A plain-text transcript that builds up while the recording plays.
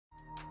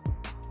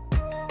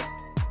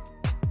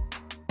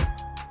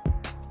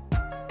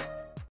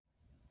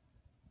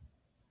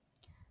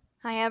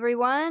Hi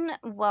everyone,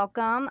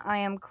 welcome. I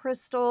am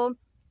Crystal,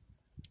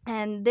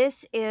 and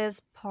this is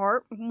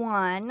part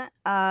 1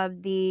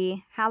 of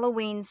the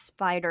Halloween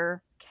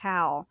spider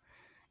cowl.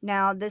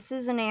 Now, this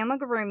is an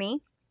amigurumi,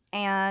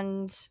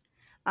 and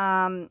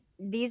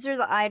these are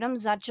the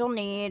items that you'll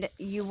need.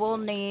 You will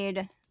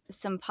need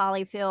some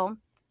polyfill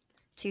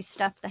to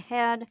stuff the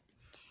head.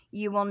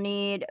 You will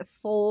need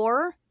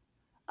 4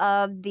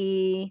 of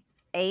the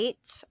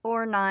 8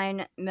 or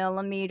 9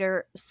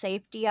 millimeter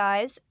safety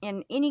eyes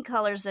in any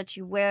colors that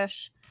you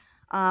wish.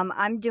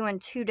 I'm doing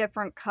 2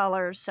 different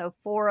colors, so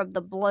 4 of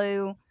the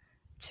blue,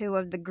 2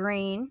 of the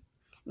green.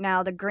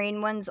 Now the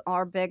green ones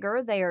are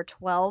bigger. They are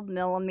 12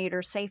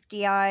 millimeter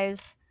safety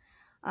eyes.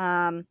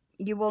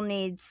 You will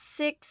need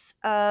 6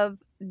 of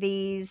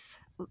these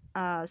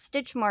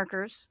stitch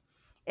markers.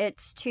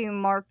 It's to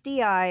mark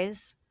the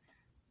eyes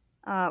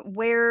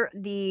where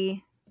the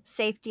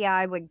safety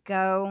eye would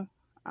go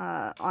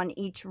on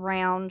each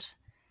round,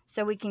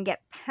 so we can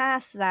get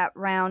past that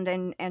round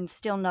and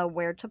still know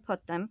where to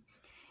put them.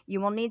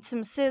 You will need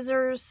some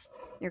scissors,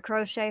 your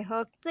crochet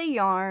hook, the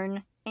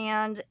yarn,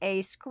 and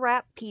a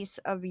scrap piece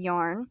of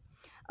yarn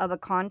of a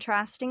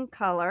contrasting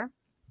color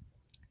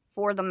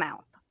for the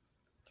mouth.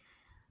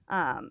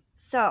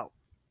 So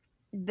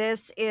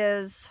this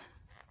is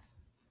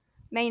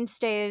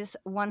Mainstays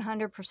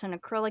 100%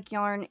 acrylic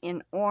yarn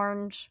in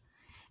orange.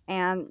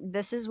 And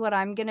this is what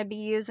I'm going to be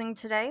using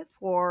today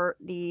for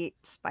the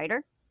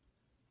spider.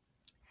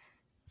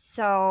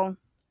 So,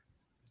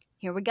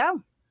 here we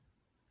go.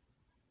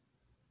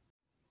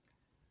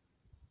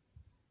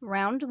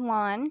 Round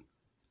 1.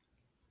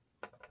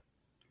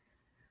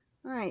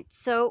 Alright,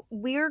 so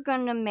we're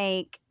going to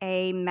make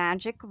a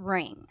magic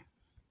ring.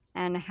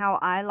 And how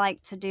I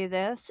like to do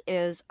this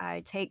is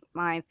I take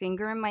my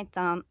finger and my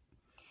thumb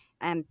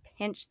and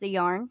pinch the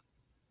yarn,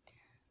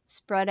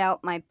 spread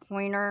out my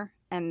pointer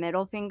and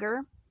middle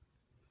finger,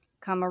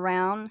 come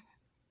around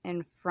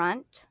in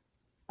front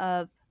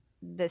of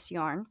this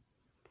yarn,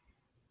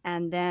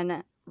 and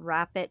then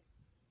wrap it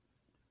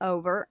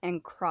over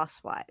and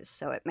crosswise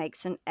so it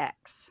makes an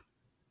X.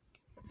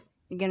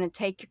 You're going to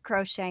take your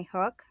crochet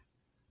hook,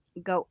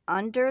 go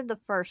under the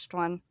first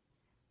one,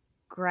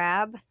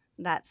 grab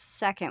that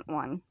second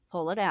one,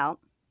 pull it out,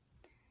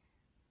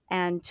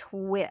 and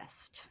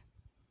twist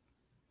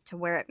to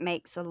where it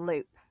makes a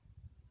loop.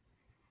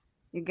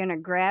 You're going to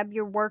grab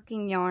your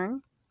working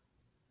yarn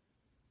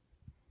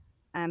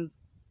and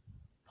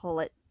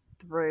pull it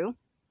through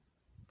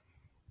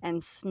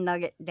and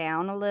snug it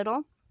down a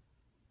little.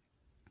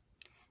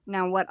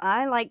 Now what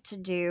I like to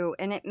do,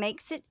 and it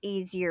makes it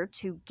easier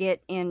to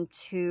get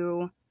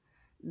into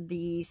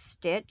the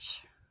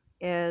stitch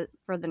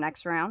for the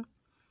next round,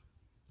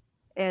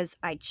 is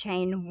I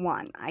chain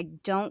 1. I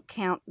don't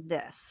count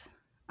this.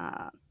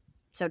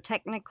 So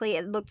technically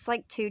it looks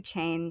like 2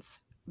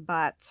 chains,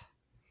 but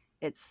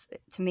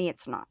to me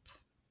it's not.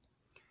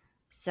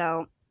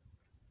 So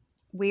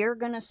we're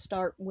going to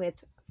start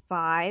with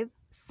 5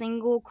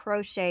 single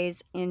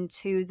crochets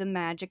into the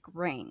magic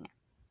ring.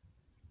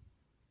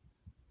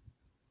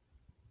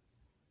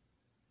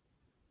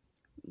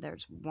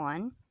 There's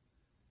 1,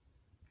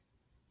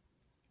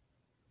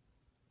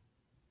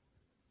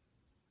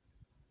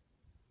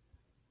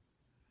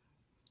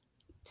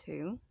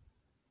 2,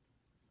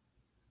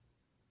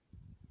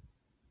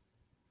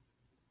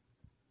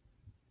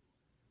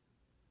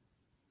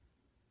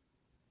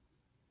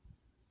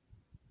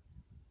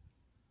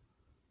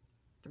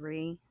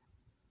 3,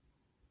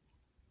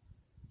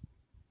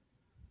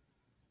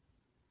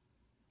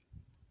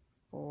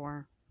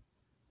 4,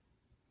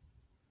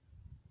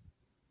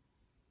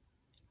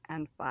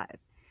 and 5.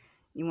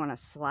 You want to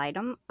slide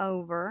them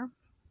over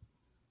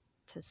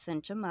to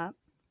cinch them up.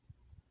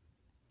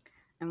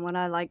 And what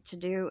I like to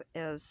do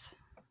is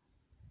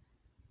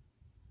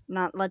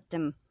not let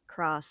them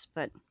cross,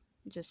 but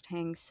just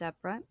hang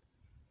separate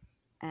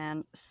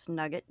and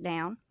snug it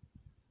down.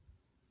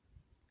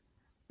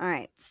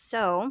 Alright,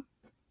 so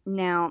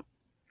now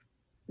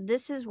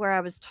this is where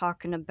I was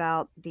talking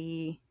about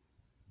the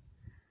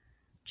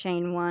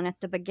chain 1 at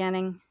the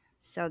beginning.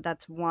 So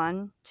that's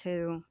 1,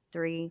 2,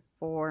 3,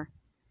 4,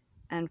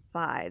 and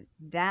 5.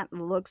 That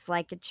looks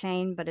like a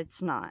chain, but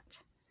it's not.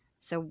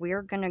 So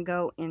we're going to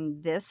go in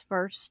this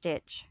first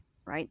stitch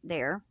right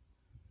there.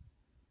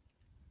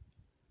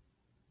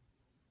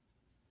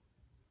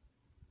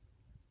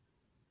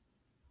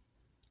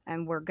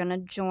 And we're going to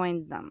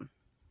join them.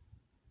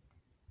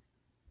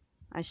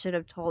 I should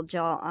have told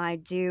y'all I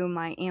do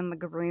my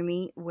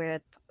amigurumi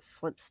with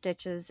slip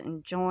stitches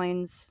and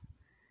joins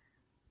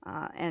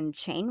and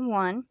chain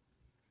 1.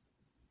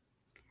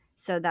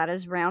 So that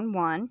is round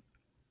 1.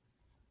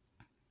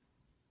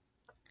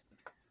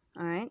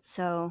 Alright,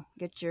 so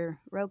get your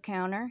row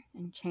counter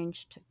and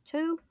change to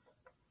 2.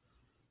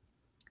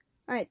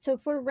 Alright, so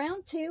for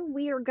round 2,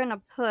 we are going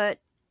to put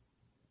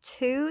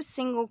 2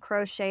 single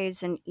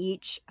crochets in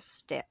each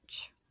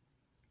stitch.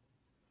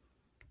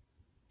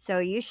 So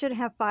you should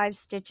have 5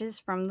 stitches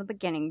from the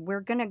beginning.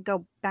 We're going to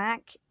go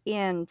back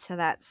into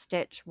that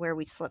stitch where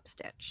we slip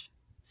stitch.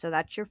 So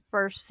that's your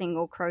first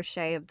single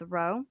crochet of the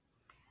row.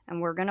 and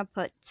we're going to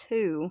put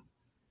 2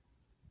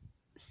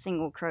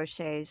 single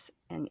crochets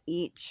in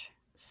each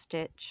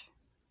stitch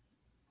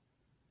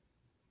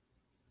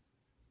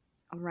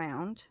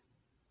around.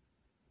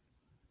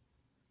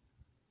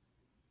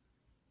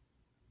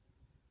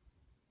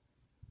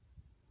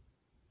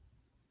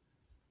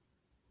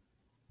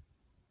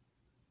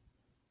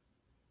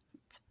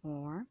 It's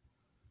 4,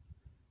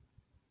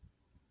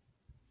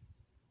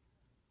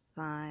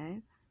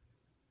 5,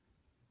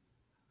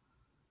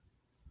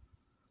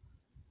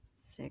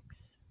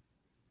 6,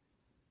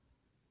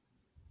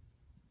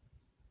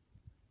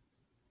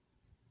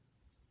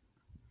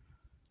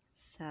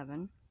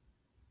 7,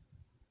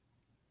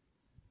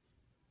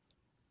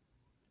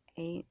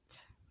 8.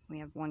 We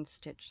have 1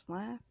 stitch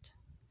left.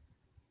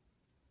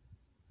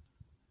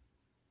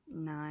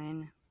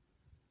 9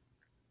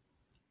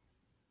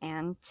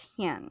 and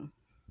 10.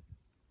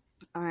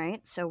 All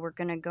right, so we're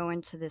going to go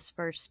into this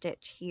first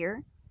stitch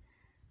here,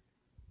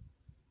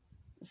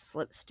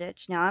 slip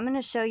stitch. Now I'm going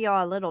to show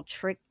y'all a little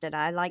trick that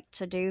I like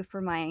to do for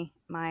my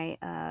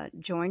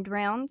joined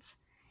rounds.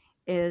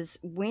 Is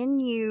when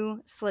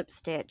you slip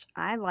stitch,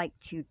 I like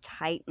to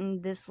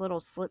tighten this little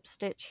slip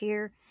stitch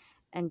here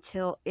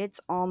until it's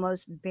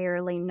almost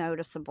barely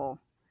noticeable,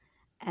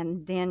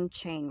 and then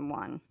chain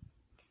 1,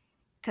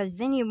 because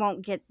then you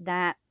won't get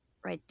that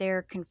right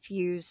there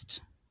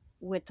confused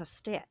with a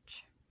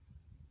stitch.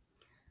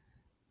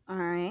 All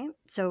right,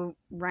 so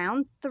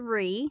round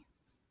 3,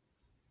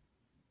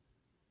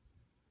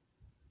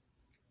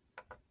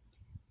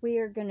 we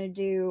are going to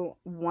do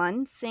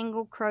 1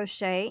 single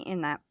crochet in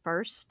that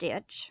first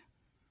stitch,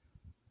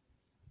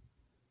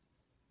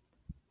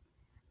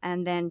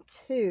 and then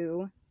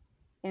 2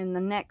 in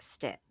the next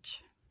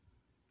stitch.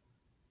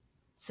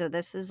 So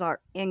this is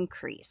our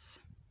increase.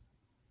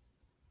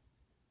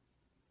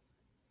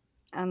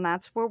 And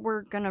that's what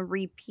we're going to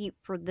repeat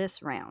for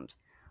this round.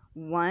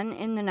 1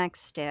 in the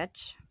next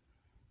stitch,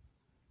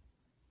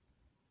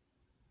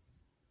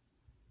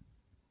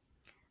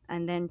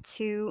 and then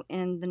 2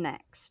 in the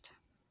next.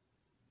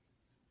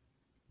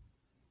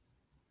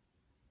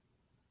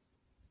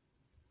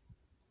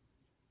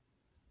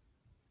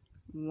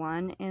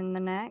 One in the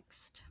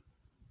next,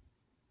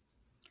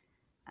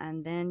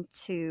 and then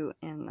 2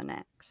 in the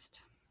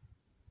next.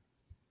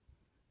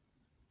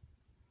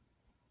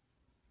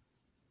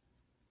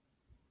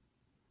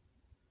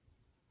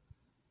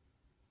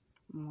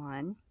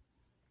 One,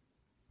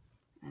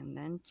 and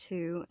then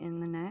 2 in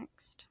the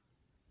next.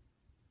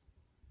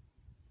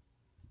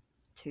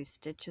 2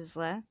 stitches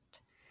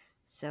left,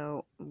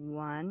 so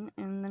 1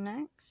 in the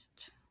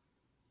next,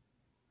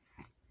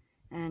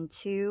 and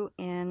 2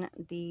 in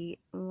the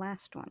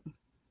last one.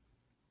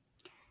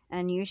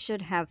 And you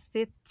should have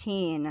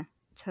 15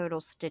 total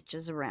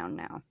stitches around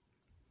now.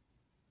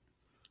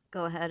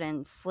 Go ahead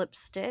and slip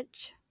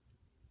stitch,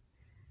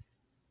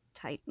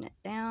 tighten it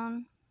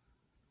down,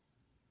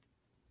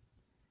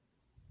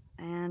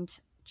 and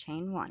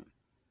chain 1.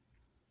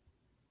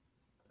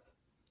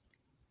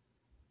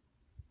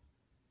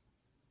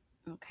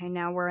 Okay,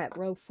 now we're at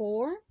row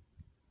 4.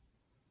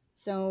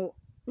 So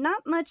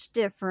not much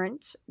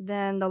different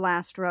than the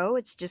last row.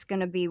 It's just going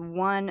to be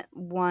 1,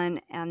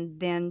 1, and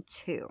then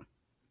 2.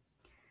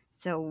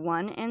 So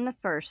 1 in the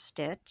first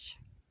stitch,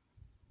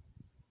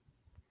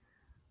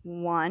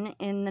 1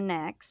 in the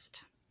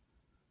next,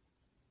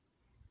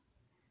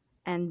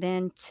 and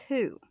then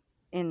 2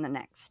 in the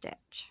next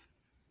stitch.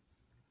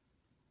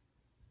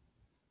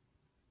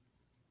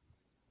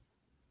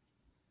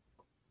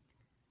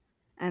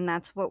 And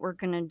that's what we're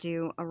going to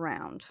do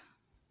around.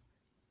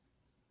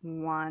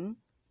 1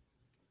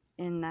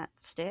 in that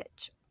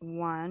stitch,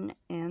 1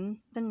 in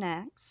the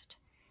next,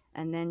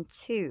 and then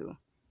 2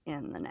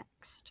 in the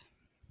next.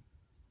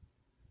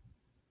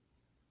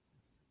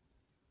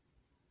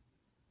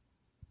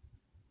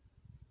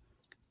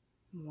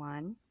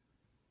 One,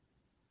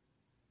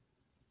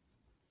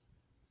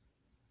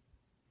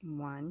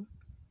 1,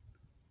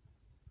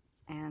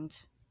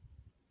 and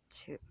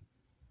 2.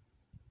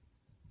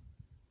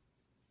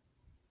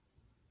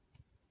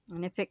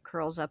 And if it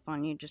curls up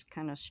on you, just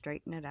kind of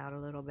straighten it out a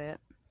little bit.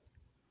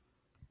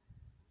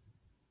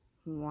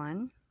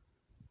 1,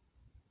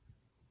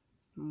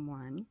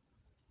 1,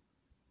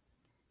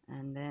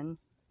 and then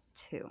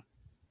 2.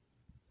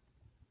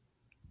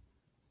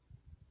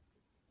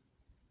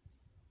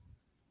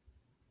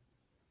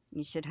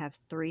 You should have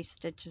 3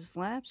 stitches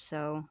left,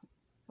 so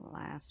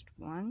last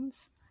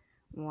ones,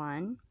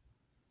 1,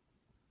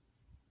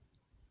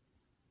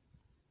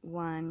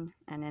 1,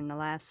 and in the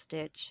last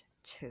stitch,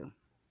 2.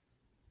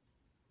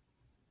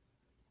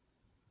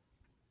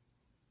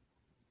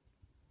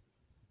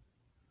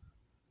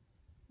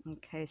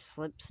 Okay,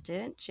 slip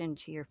stitch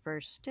into your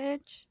first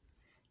stitch,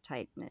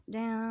 tighten it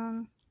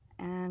down,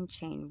 and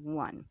chain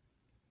 1.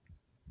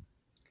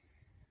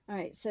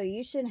 Alright, so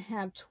you should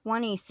have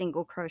 20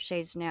 single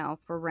crochets now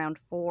for round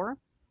 4.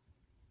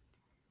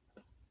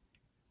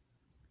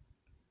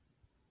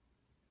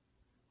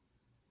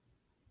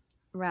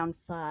 Round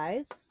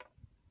 5.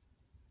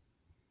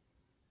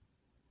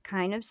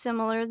 Kind of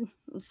similar,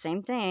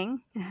 same thing.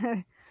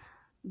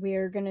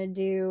 we're going to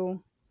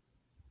do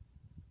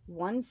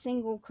 1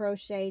 single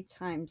crochet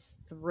times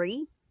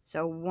 3.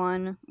 So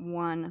 1,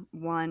 1,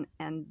 1,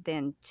 and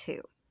then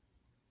 2.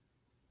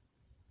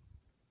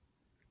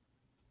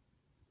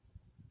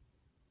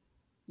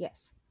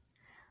 Yes.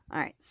 All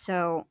right,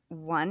 so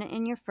 1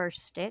 in your first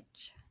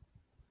stitch,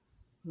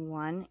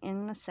 1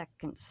 in the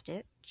second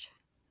stitch,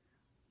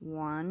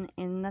 1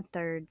 in the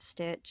third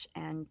stitch,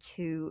 and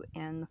 2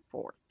 in the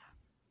fourth.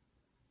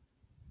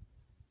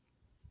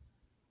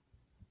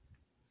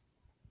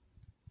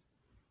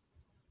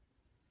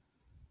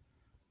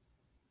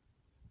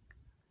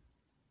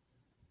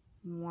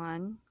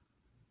 One,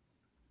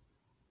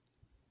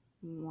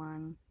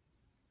 one,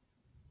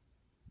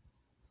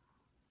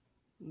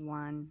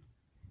 one,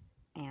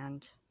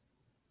 and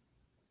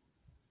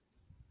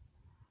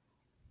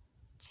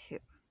 2.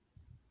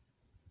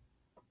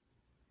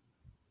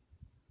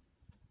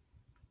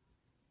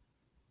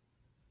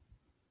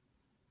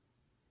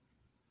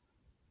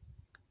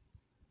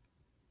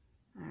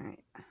 All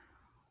right,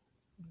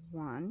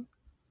 1,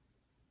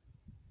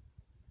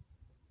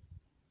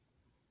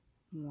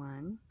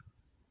 1,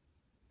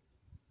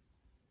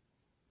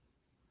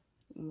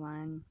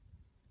 1,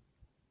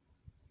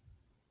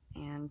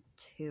 and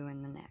 2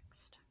 in the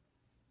next.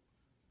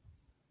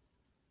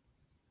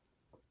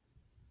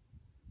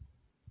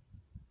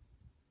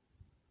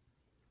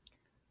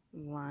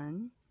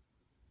 One,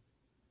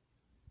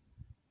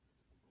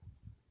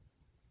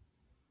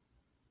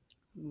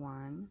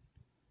 1,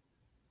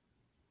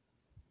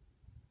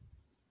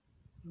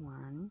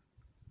 1,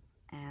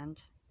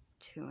 and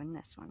 2 in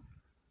this one.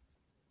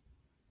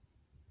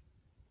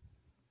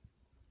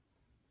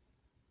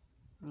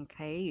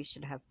 Okay, you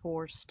should have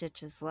 4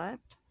 stitches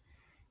left.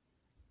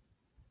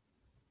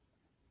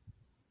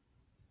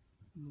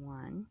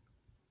 1,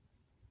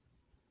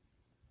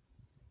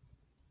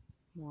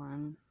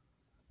 1,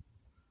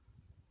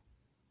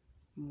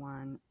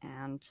 1,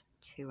 and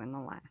 2 in the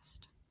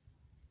last.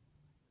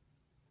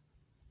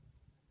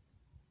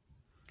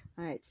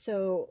 All right,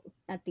 so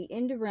at the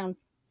end of round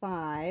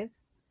 5,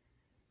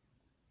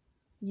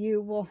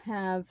 you will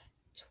have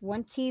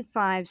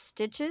 25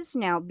 stitches.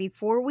 Now,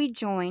 before we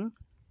join,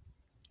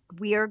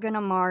 we are going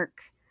to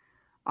mark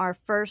our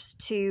first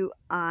 2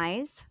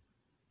 eyes.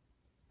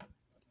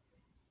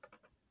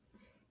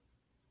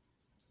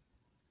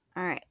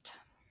 All right.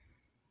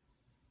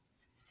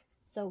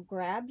 So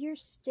grab your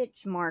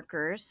stitch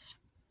markers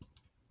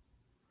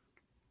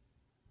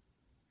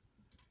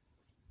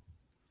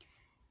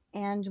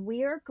and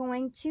we are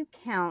going to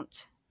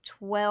count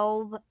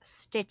 12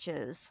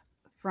 stitches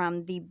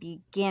from the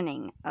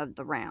beginning of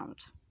the round.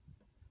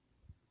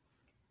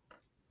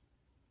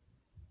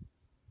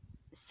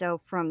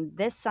 So from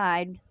this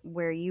side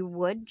where you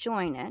would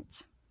join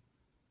it,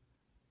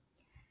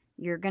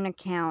 you're going to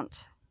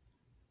count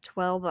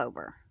 12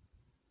 over.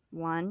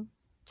 1,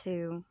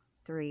 2,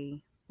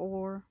 3,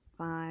 4,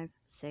 5,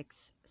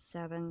 6,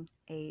 7,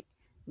 8,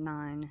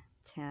 9,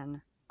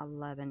 10,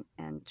 11,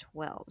 and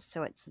 12.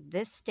 So it's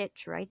this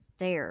stitch right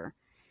there.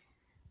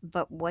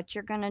 But what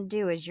you're going to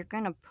do is you're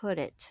going to put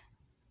it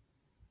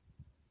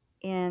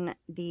in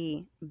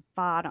the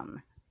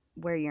bottom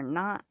where you're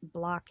not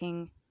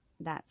blocking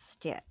that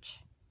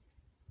stitch.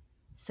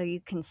 So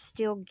you can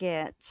still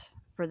get,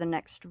 for the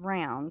next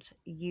round,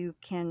 you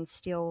can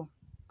still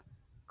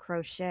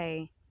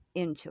crochet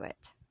into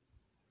it.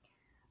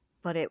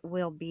 But it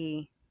will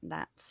be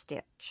that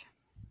stitch.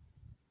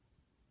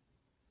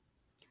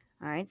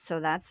 All right, so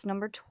that's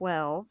number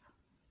 12.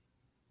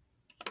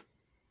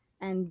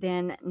 And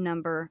then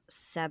number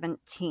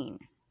 17.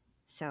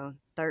 So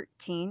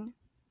 13,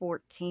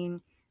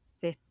 14,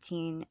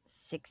 15,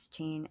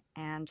 16,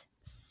 and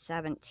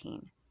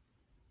 17.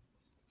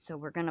 So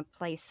we're going to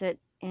place it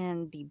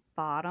in the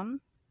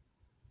bottom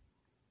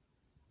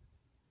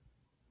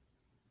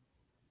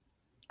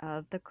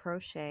of the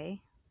crochet.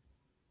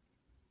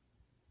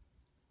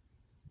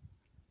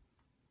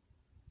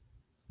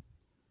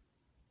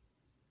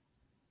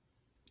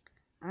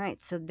 All right,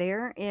 so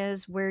there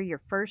is where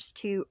your first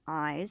 2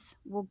 eyes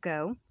will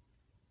go.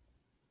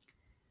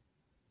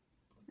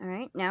 All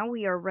right, now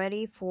we are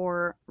ready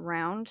for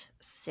round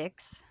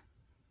 6.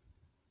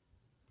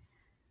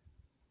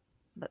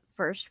 But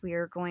first we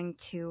are going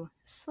to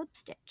slip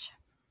stitch.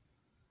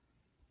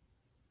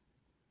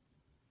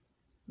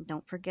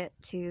 Don't forget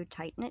to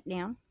tighten it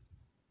down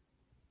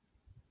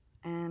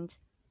and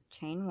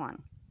chain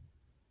 1.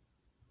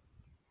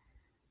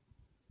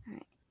 All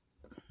right.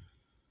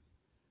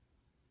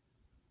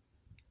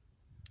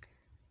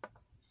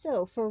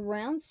 So for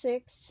round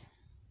 6,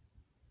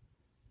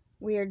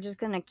 we are just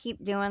going to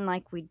keep doing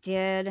like we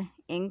did,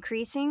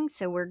 increasing.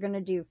 So we're going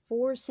to do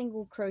 4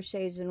 single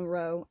crochets in a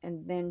row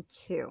and then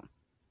 2.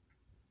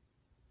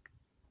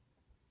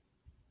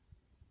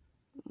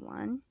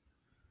 1,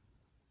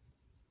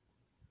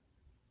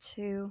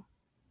 2,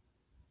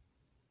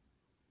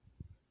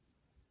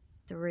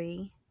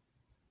 3,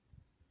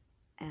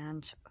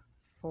 and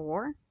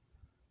 4,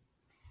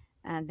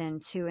 and then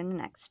 2 in the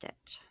next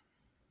stitch.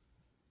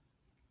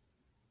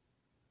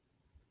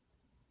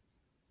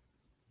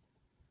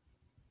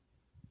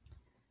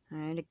 All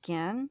right,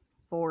 again,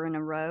 4 in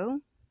a row.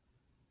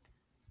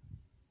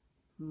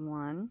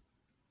 1,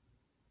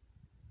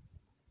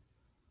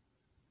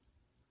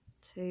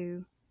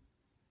 2,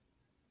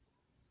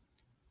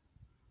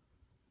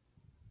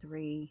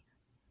 3,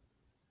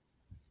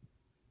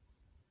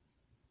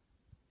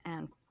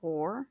 and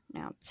 4.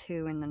 Now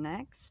 2 in the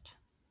next.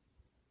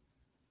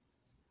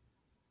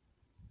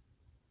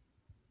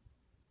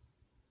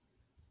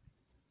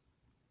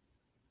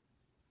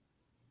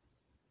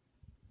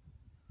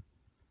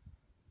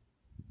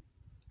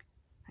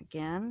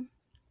 Again,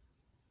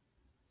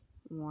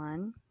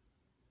 1,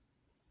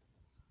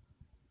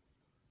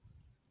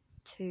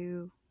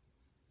 2,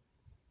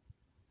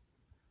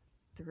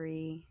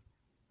 3,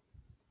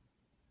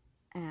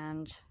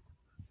 and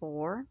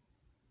 4.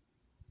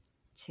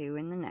 2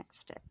 in the next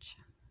stitch.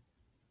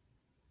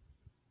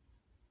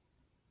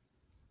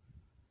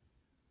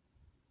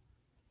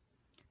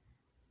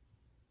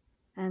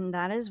 And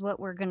that is what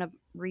we're going to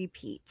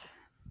repeat.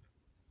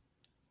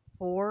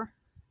 4,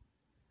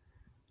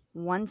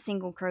 1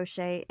 single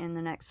crochet in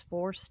the next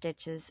 4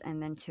 stitches,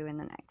 and then 2 in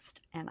the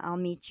next. And I'll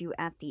meet you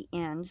at the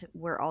end.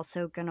 We're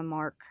also going to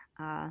mark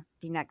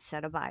the next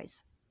set of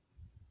eyes.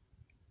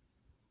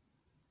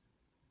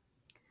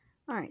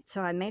 Alright,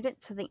 so I made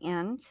it to the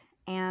end,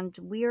 and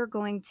we are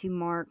going to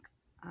mark,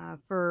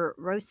 for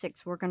row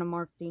 6, we're going to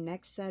mark the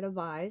next set of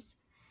eyes.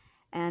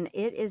 And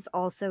it is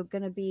also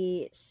going to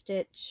be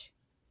stitch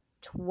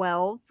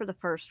 12 for the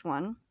first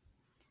one.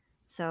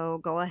 So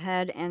go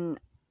ahead and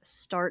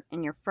start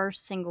in your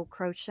first single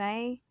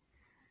crochet.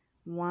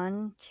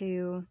 1,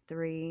 2,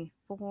 3,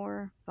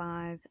 4,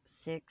 5,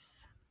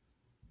 6,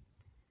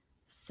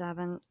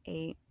 7,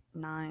 8,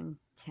 9,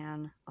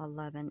 10,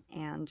 11,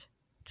 and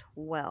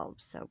 12.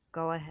 So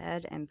go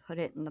ahead and put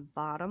it in the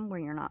bottom where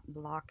you're not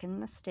blocking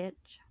the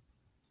stitch.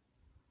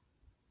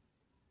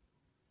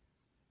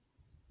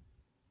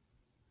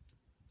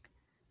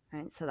 All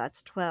right, so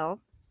that's 12.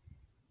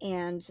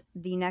 And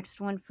the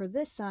next one for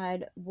this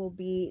side will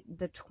be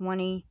the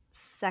 22nd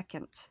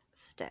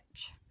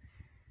stitch.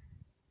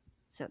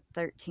 So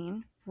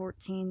 13,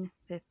 14,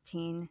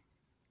 15,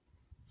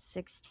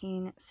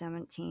 16,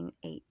 17,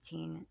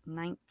 18,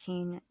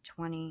 19,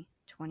 20,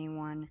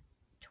 21,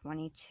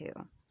 22.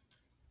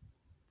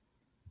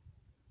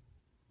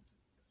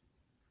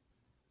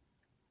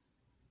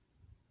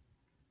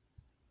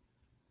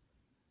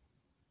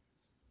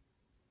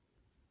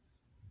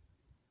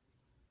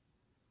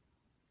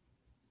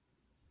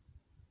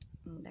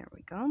 And there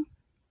we go.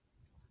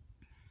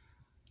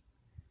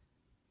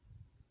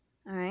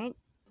 All right.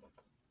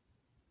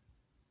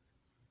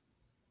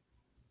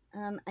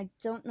 I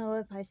don't know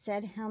if I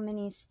said how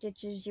many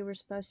stitches you were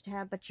supposed to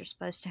have, but you're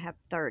supposed to have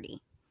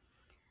 30.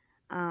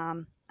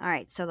 All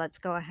right, so let's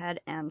go ahead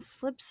and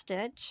slip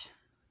stitch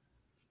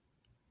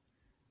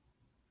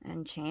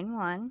and chain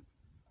 1.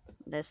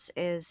 This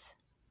is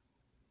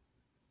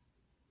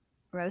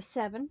row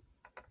 7.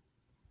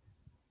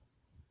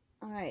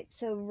 All right,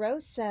 so row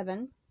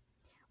 7,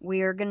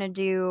 we are going to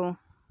do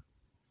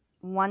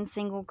 1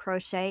 single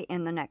crochet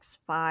in the next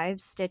 5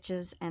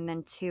 stitches and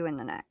then 2 in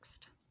the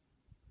next.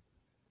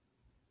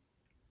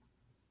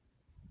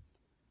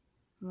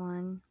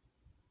 1,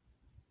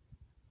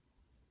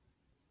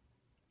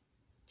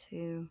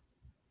 2,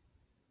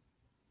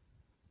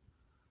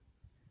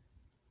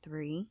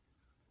 3,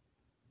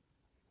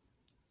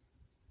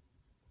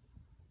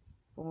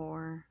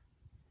 4,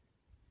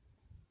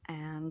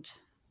 and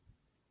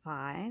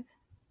 5,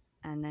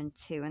 and then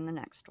 2 in the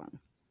next one.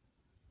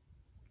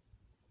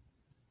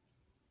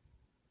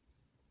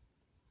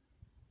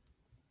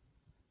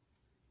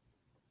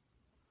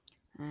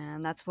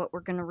 And that's what we're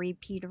going to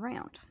repeat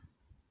around.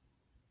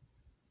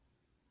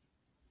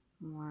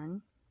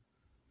 1,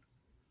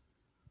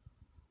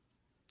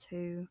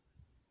 2,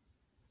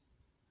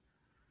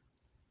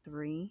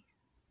 3,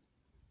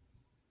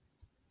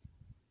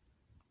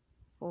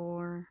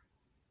 4,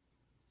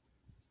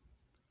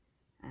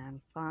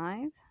 and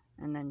 5,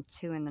 and then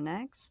 2 in the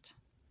next.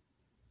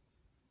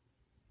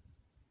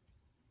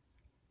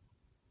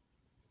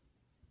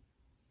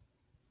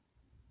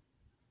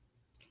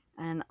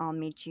 And I'll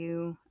meet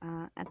you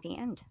at the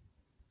end.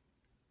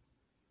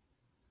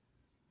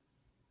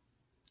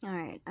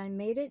 Alright, I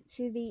made it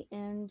to the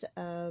end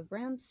of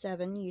round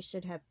 7. You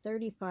should have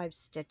 35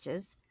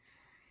 stitches.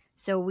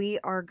 So we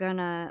are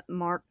gonna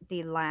mark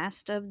the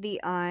last of the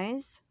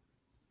eyes.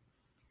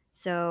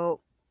 So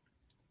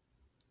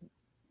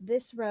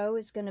this row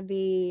is gonna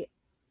be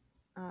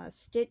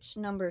stitch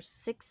number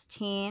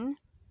 16.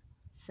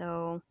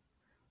 So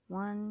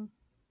 1,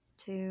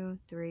 2,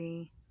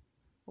 3,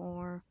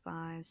 4,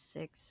 5,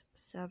 6,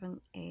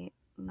 7, 8,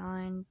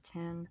 9,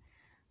 10,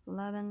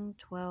 11,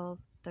 12,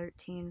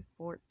 13,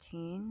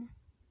 14,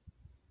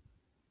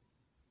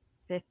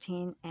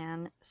 15,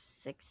 and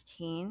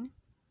 16.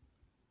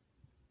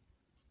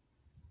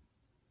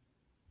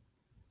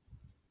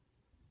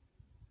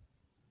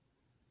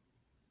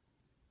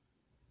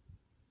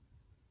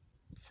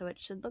 So it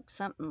should look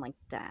something like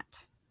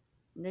that.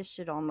 This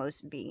should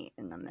almost be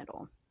in the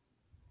middle.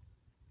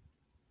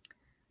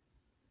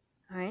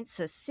 All right,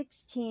 so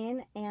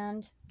 16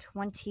 and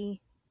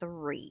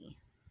 23.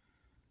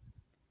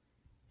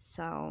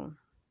 So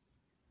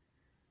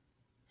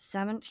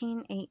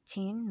 17,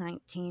 18,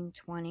 19,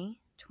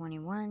 20,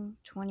 21,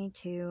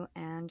 22,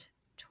 and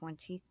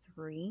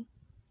 23.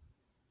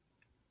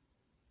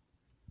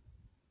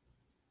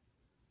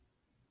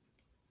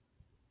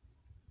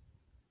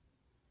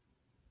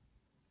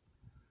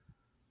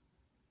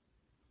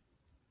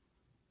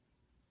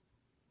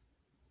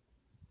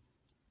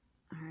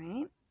 All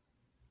right.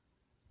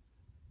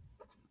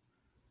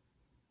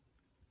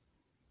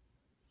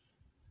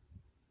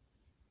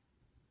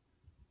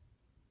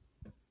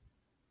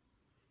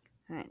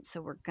 All right,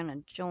 so we're going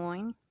to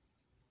join.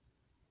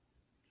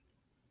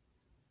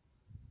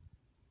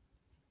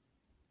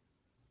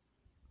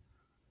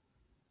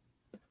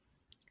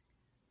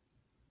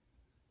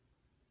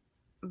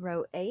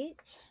 Row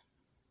 8.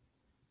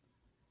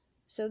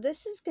 So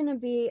this is going to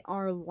be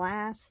our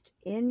last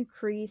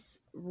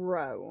increase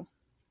row.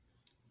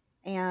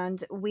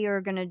 And we are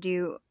going to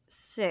do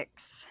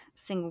 6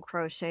 single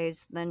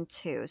crochets, then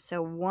 2.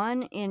 So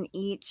 1 in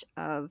each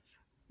of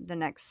the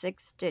next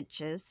 6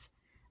 stitches,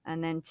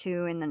 and then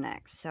 2 in the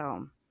next.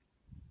 So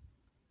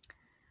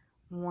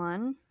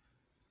 1,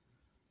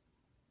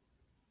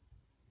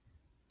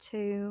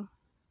 2,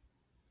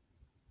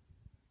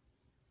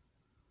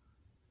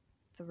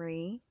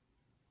 3,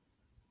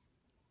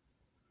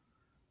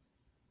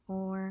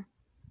 4,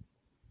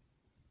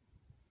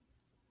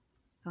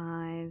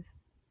 5,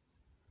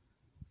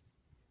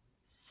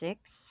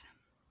 6,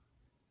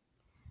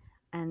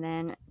 and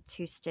then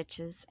 2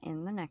 stitches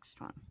in the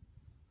next one.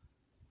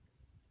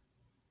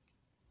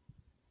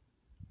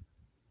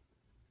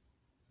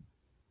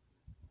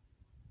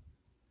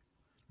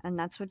 And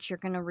that's what you're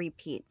going to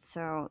repeat.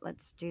 So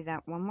let's do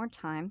that one more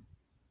time.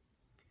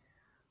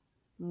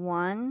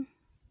 1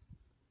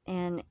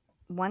 and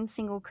 1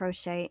 single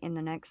crochet in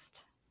the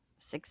next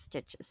 6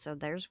 stitches. So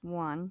there's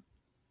 1,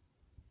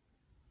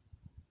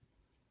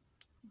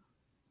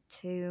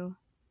 2,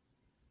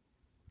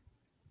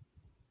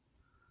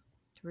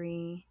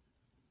 3,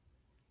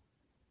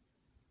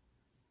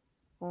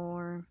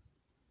 4,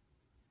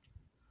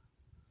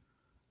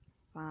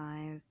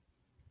 5,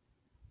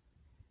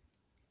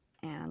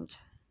 and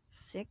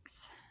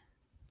 6,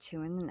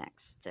 2 in the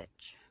next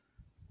stitch.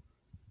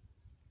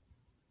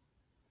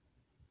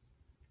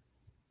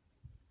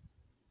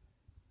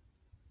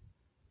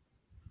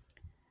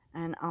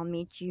 And I'll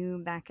meet you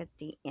back at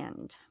the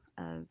end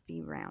of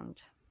the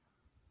round.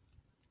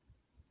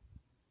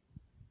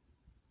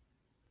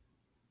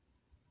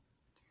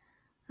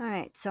 All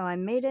right, so I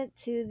made it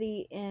to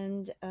the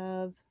end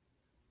of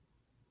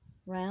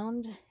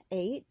round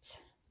 8,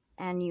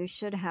 and you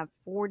should have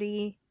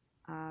 40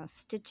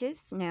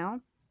 stitches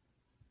now.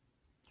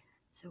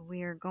 So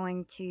we are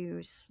going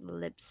to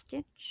slip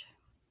stitch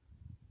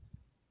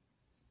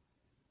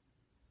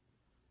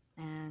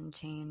and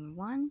chain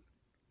 1.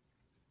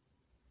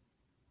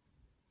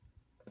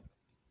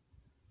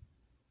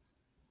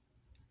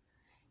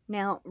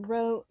 Now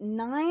row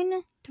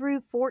 9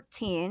 through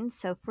 14,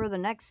 so for the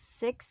next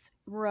 6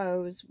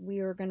 rows, we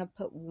are going to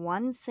put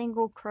 1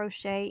 single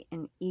crochet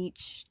in each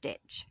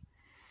stitch.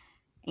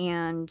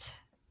 And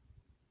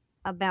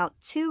about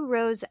 2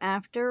 rows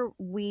after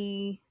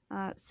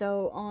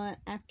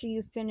after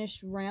you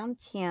finish round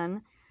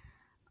 10,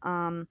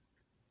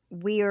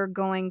 we are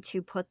going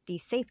to put the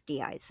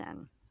safety eyes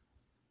in.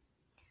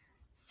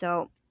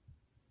 So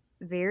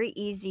very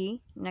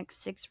easy.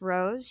 Next 6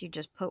 rows, you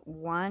just put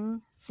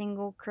 1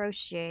 single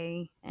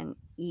crochet in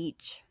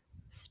each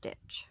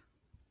stitch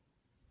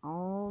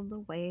all the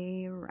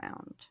way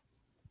around.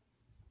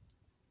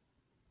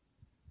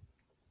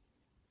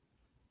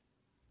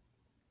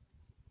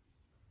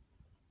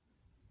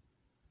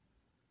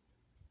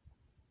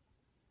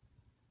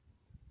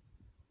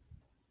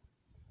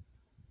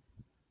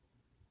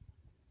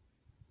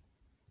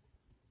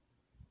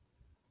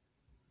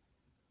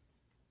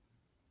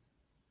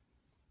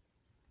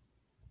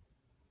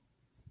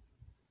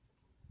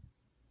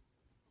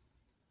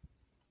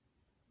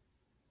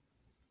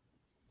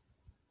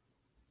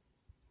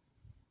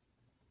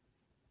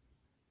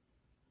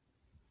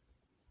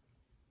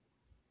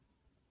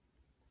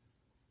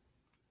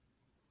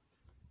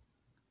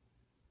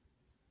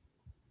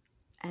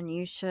 And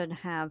you should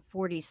have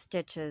 40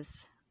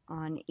 stitches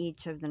on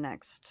each of the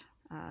next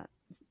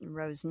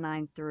rows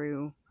 9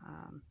 through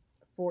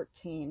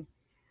 14.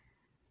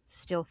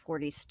 Still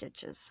 40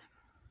 stitches.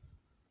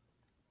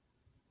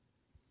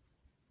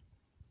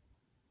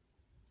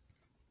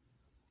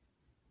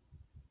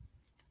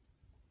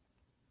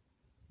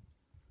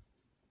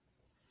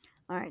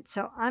 Alright,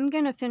 so I'm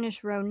going to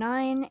finish row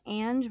 9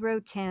 and row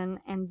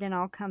 10, and then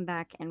I'll come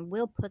back and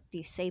we'll put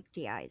the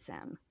safety eyes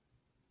in.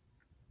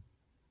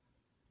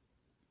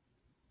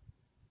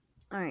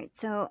 Alright,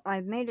 so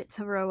I've made it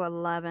to row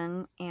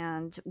 11,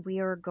 and we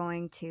are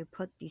going to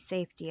put the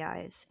safety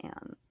eyes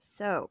in.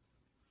 So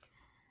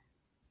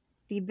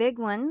the big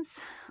ones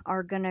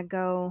are going to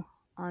go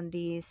on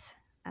these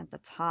at the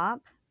top.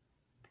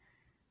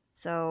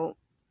 So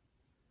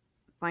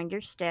find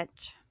your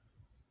stitch,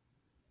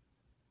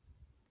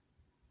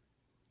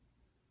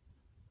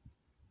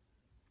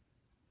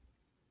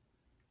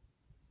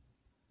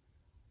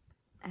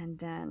 And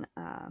then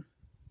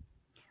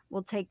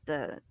we'll take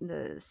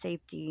the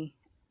safety,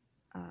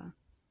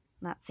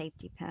 not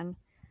safety pin,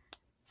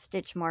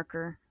 stitch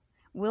marker.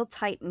 We'll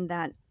tighten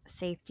that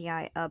safety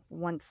eye up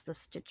once the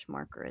stitch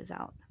marker is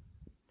out.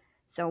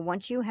 So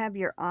once you have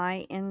your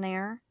eye in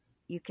there,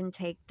 you can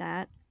take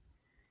that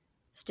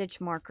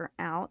stitch marker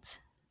out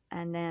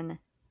and then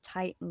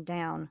tighten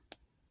down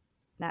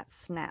that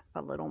snap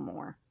a little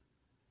more.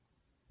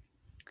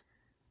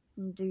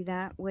 And do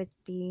that with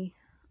the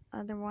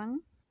other one.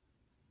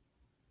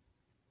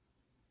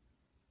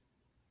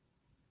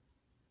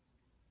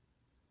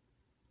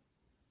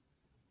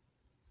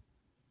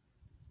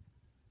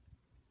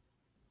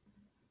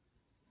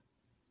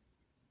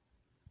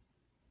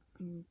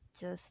 And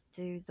just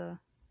do the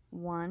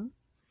one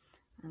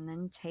and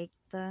then take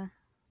the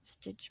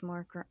stitch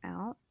marker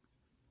out.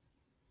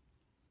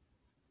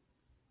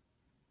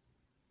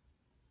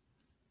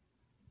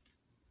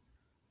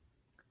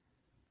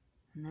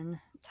 And then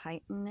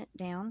tighten it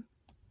down.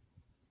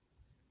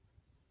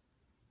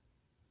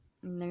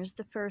 And there's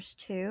the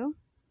first two.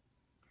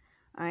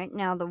 All right,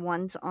 now the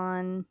ones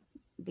on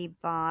the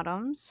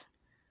bottoms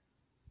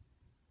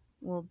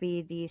will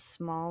be the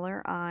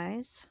smaller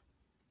eyes.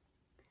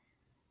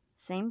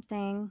 Same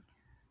thing.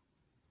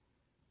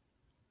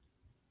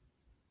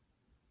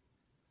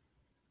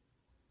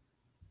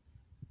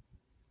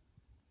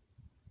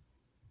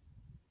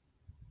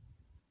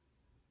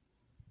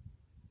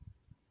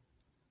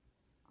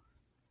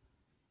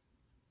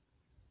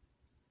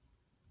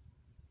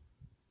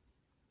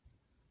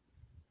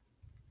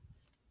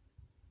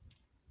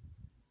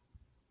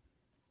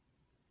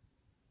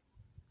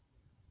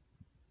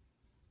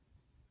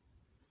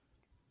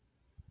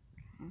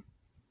 Okay.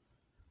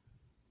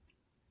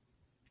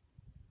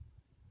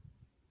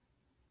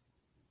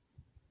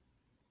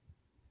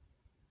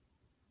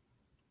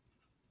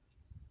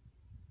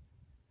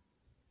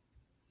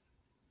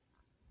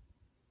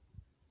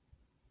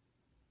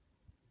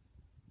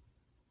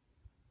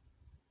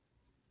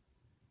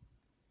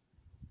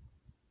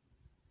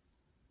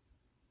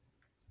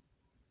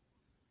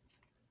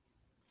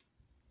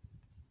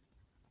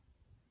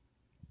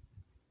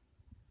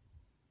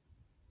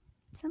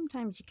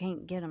 Sometimes you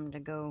can't get them to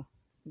go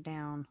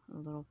down a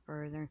little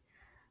further,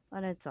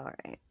 but it's all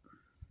right.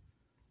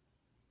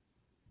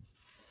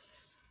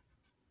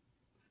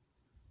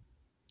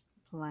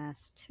 The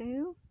last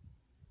two.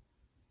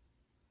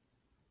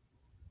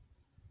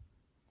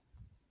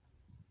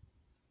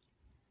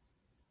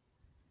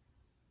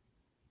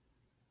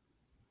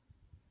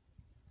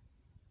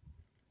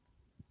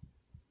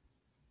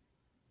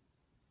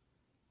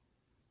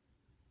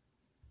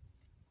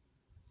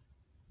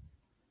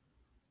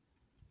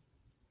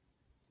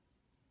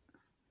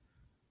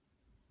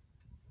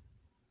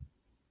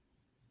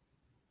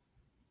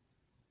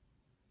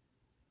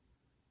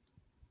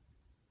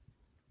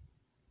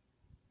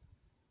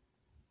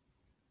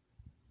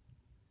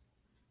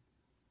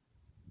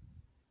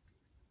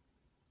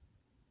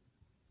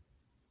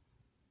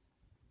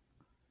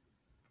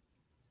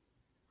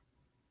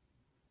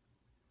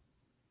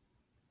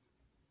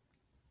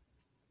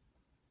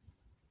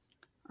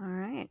 All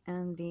right,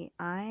 and the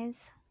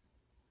eyes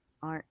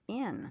are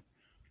in.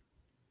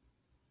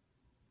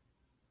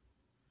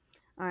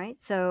 All right,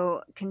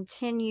 so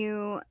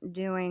continue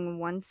doing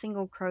one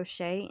single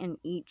crochet in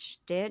each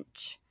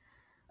stitch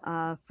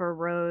for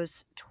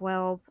rows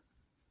 12,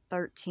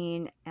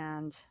 13,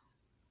 and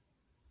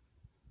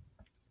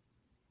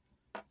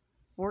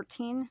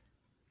 14.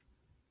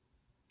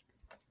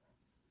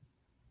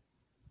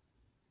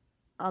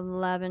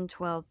 11,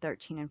 12,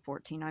 13, and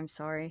 14. I'm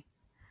sorry.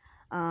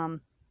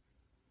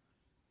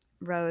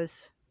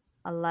 Rows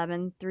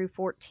 11 through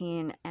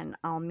 14, and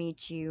I'll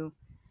meet you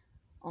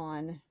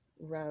on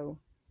row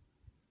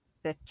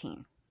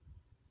 15.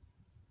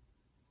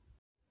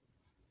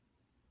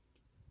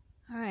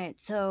 All right,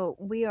 so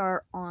we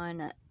are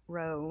on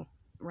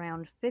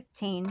round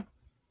 15,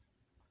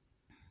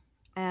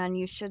 and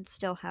you should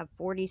still have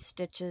 40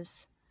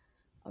 stitches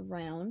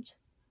around.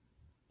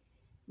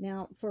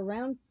 Now for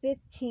round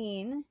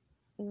 15,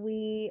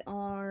 we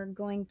are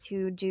going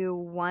to do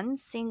one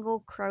single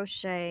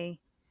crochet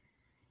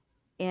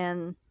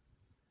in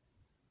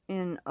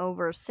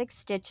over 6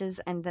 stitches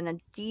and then a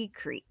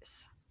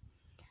decrease.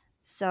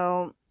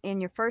 So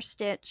in your first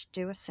stitch,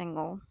 do a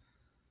single,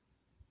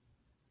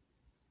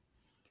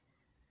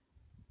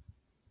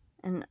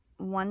 and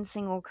one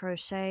single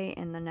crochet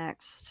in the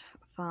next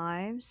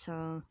 5,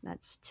 so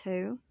that's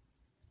 2,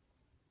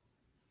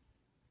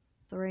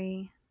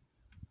 3,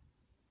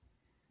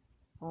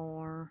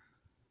 4,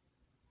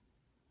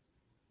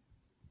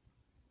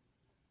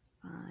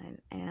 5,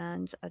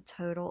 and a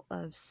total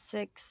of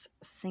 6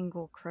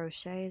 single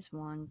crochets.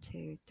 1,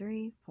 2,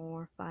 3,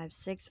 4, 5,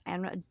 6,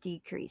 and a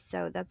decrease.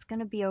 So that's going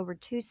to be over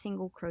 2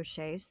 single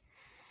crochets.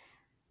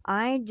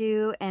 I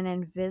do an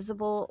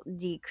invisible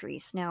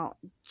decrease. Now,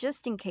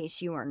 just in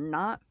case you are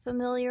not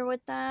familiar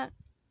with that,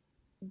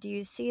 do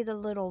you see the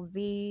little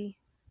V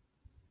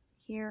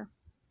here?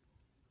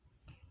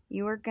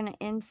 You are going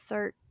to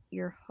insert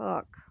your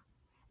hook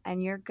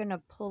and you're going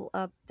to pull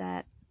up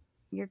that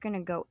you're going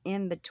to go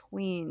in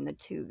between the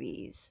two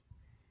V's.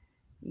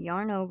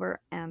 Yarn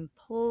over and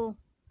pull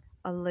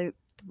a loop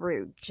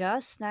through,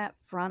 just that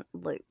front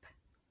loop.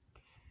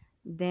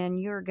 Then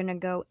you're going to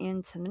go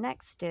into the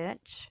next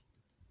stitch,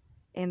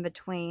 in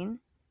between,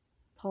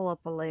 pull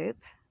up a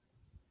loop,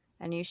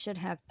 and you should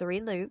have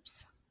 3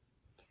 loops.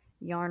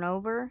 Yarn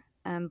over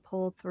and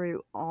pull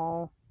through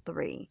all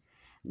 3.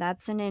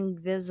 That's an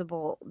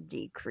invisible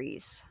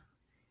decrease.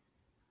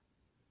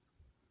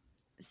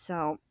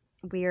 So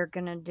we are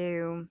going to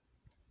do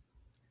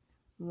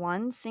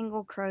 1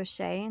 single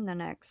crochet in the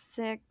next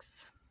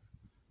 6,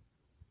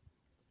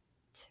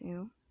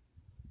 2,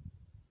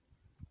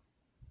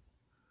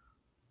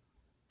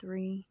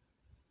 3,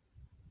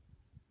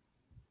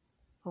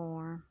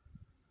 4,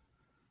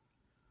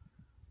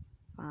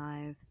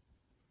 5,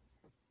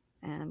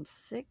 and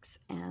 6,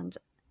 and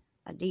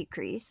a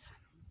decrease.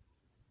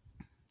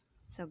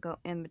 So go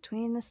in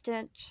between the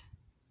stitch,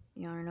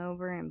 yarn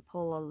over and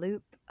pull a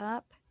loop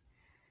up,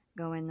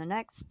 go in the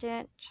next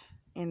stitch,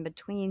 in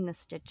between the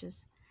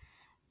stitches,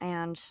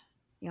 and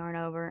yarn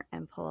over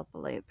and pull up a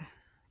loop.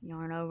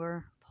 Yarn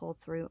over, pull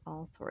through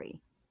all 3.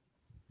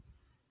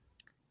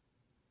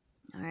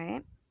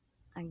 Alright,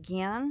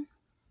 again,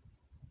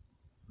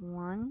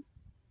 1,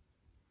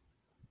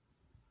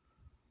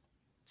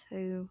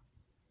 2,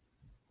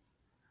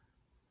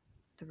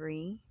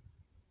 3,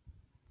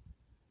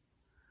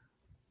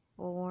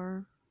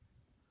 4,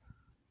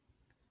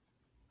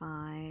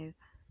 5,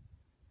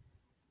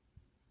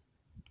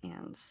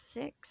 and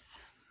 6.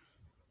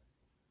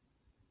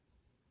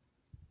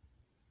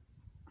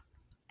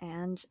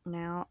 And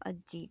now a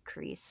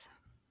decrease.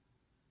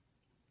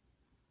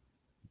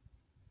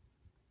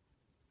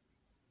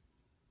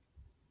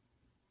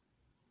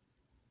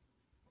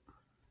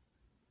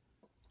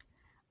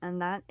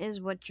 And that is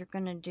what you're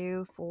going to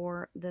do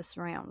for this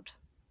round.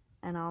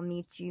 And I'll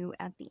meet you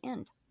at the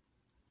end.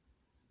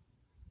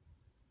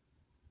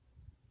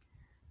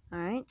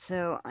 Alright,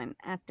 so I'm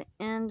at the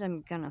end.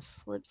 I'm going to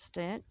slip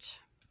stitch.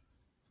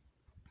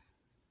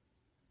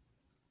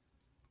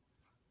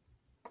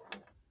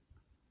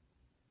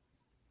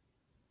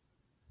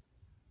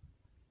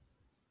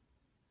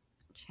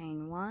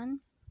 Chain 1.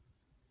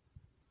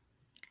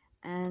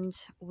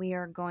 And we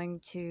are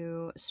going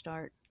to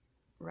start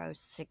row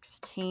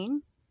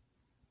 16.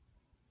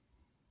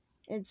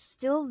 It's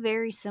still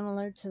very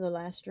similar to the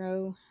last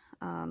row.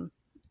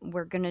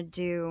 We're going to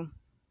do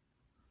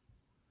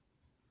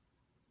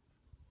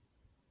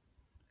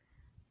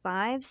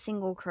 5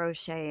 single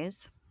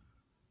crochets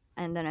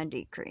and then a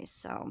decrease.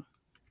 So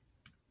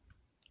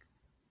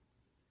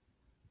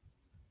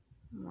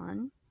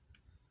 1,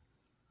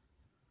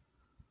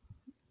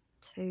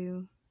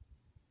 2,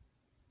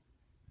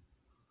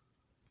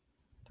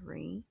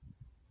 3,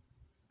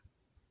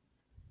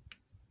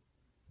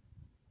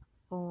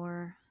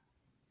 4,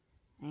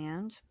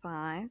 and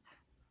 5.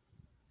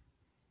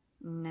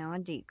 Now a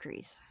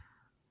decrease.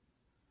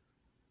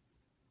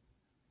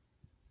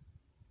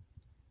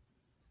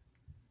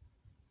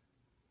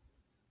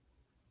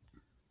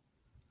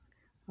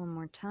 One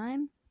more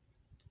time.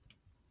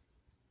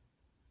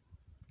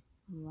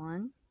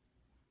 1,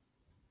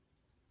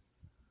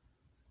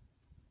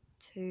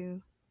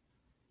 2,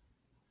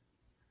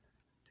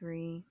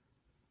 3,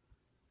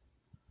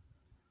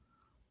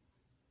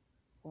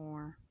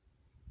 4,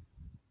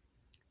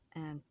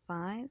 and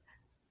 5,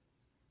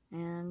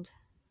 and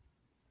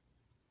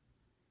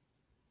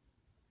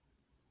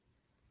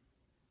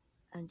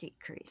a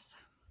decrease.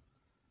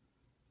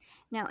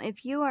 Now,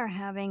 if you are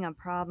having a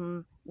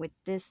problem with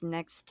this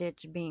next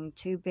stitch being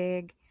too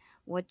big,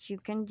 what you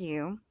can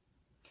do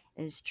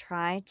is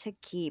try to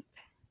keep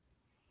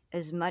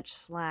as much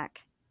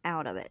slack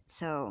out of it.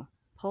 So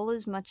pull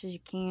as much as you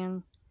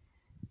can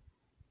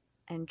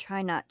and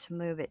try not to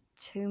move it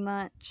too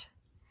much,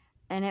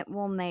 and it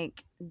will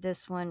make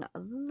this one a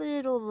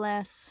little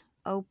less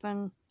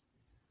open,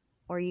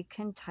 or you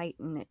can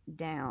tighten it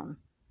down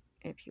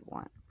if you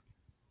want.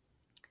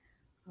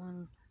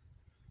 1,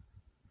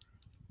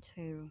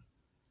 2,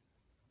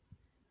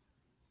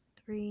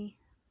 3,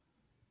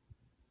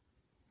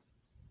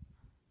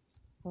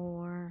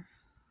 4,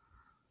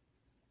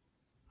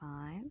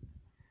 5,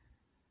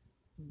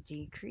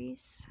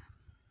 decrease,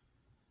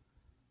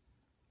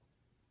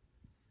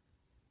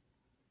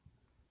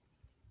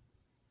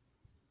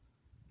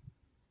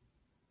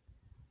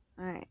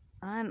 alright,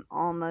 I'm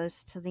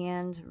almost to the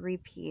end.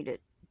 Repeat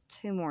it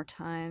 2 more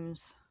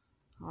times.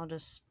 I'll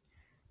just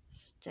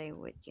stay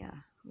with you.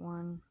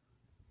 1,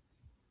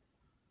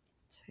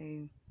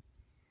 2,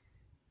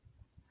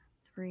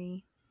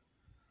 3,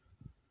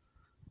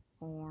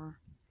 4,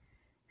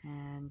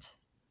 and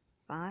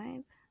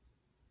 5,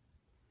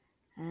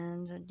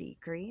 and a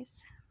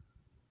decrease.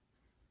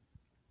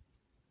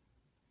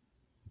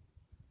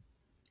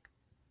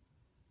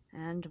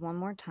 And one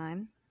more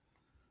time.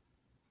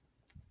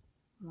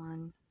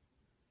 1,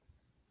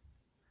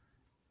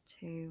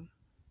 2,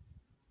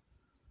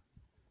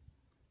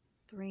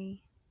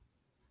 3,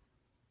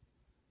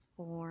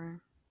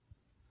 4,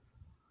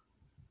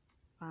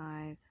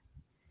 5,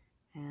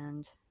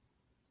 and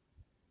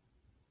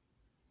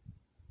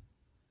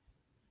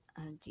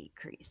a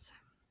decrease.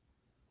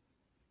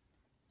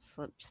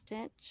 Slip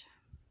stitch,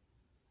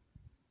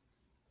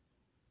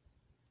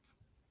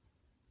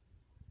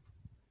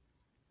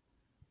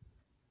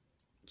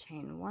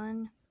 chain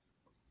 1.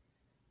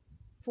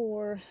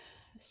 For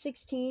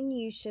 16,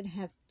 you should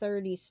have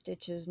 30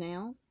 stitches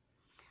now.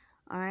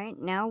 Alright,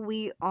 now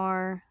we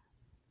are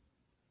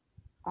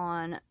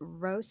on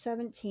row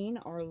 17,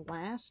 our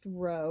last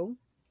row.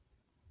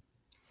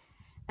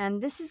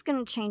 And this is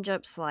going to change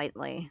up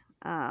slightly.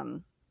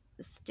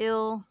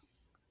 Still,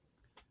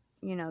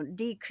 you know,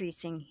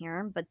 decreasing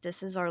here, but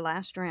this is our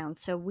last round.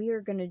 So we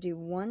are going to do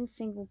 1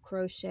 single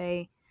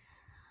crochet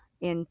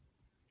in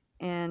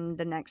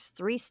the next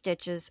 3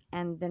 stitches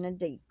and then a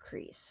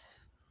decrease.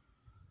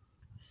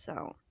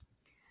 So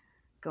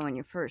go in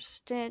your first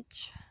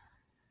stitch,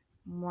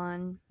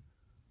 1,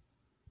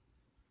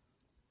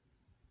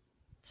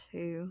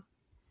 2,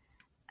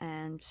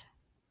 and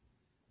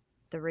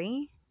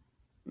 3.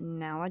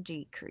 Now a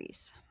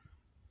decrease.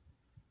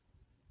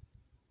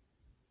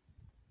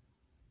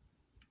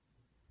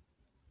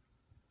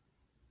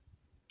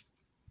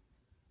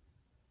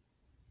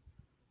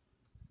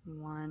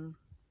 1,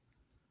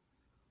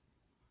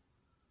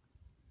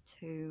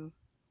 2,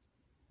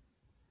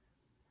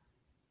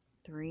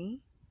 3,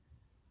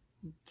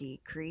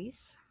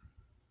 decrease.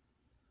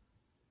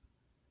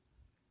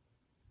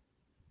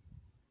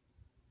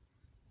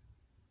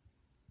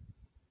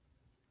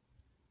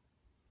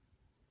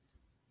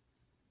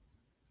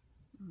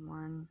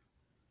 1,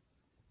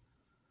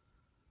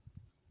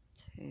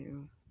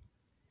 2,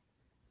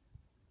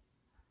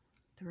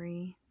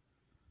 3,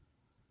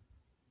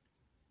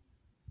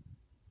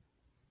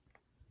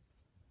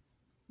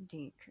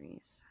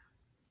 decrease.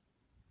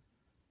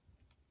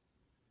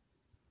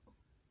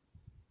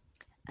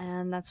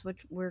 And that's what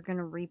we're going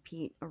to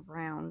repeat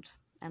around,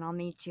 and I'll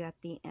meet you at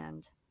the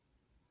end.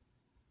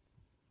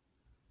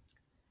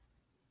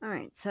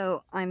 Alright,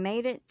 so I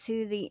made it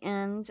to the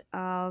end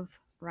of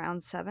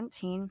round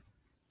 17.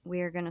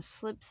 We are going to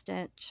slip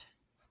stitch,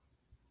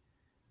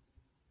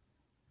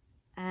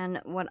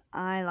 and what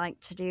I like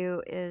to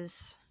do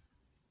is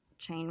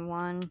chain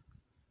 1,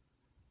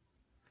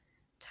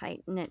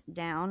 tighten it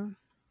down,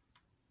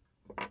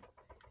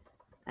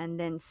 and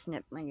then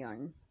snip my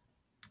yarn.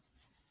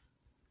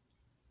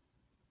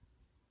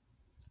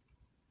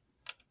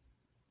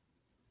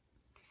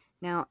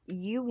 Now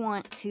you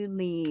want to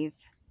leave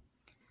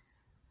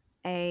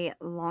a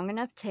long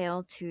enough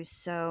tail to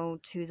sew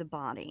to the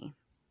body.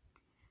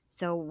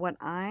 So what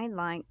I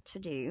like to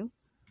do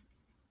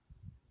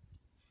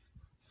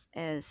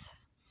is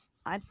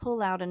I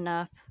pull out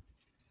enough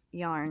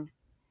yarn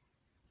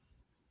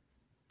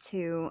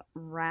to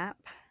wrap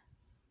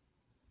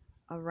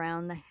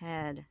around the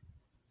head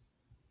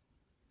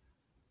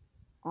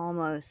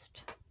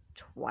almost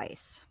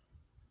twice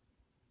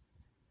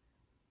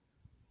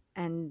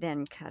and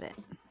then cut it.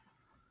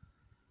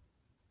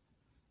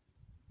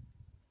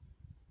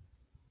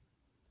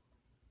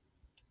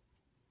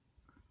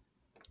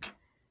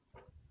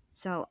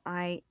 So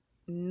I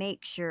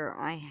make sure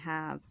I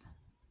have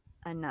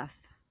enough,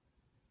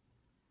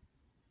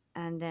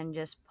 and then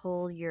just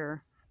pull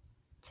your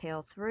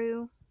tail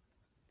through,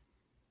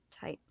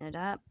 tighten it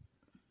up,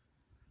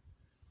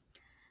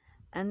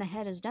 and the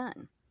head is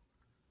done.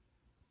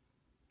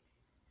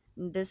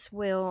 This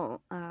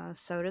will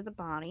sew to the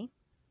body.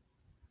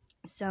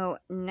 So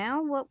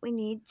now what we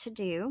need to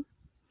do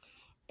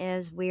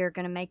is we are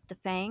going to make the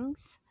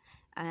fangs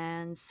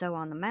and sew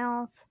on the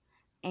mouth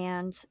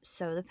and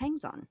sew the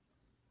fangs on.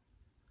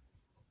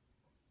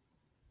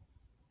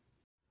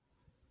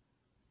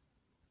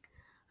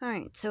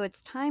 Alright, so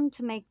it's time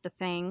to make the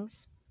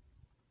fangs,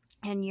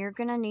 and you're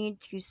going to need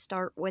to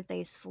start with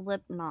a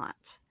slip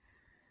knot.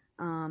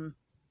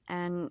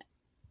 And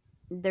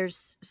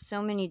there's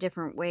so many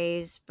different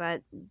ways,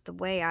 but the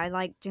way I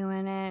like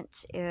doing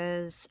it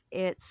is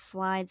it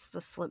slides the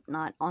slip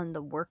knot on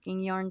the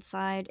working yarn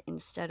side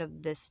instead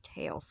of this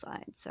tail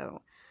side.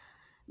 So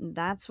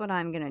that's what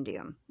I'm going to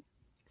do.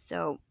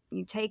 So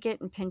you take it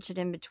and pinch it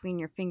in between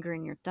your finger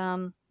and your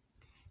thumb.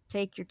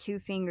 Take your 2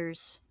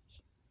 fingers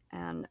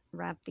and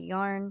wrap the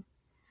yarn,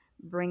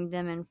 bring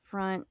them in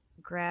front,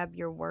 grab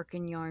your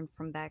working yarn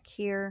from back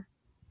here,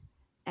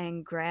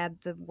 and grab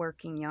the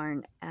working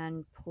yarn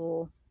and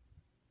pull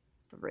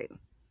through.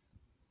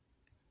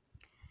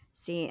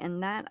 See,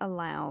 and that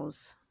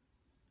allows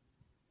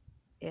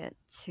it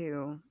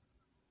to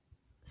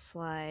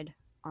slide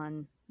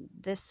on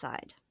this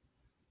side.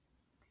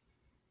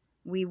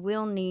 We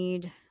will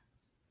need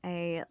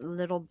a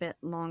little bit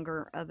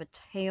longer of a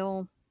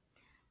tail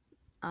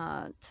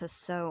to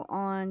sew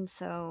on,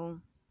 so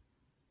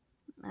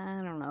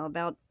I don't know,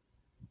 about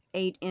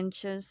 8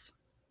 inches.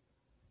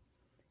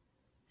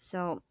 So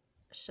I'll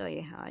show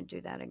you how I do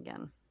that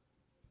again.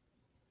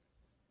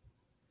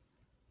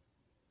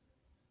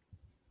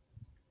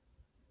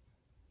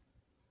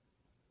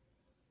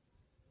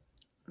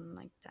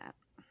 Like that.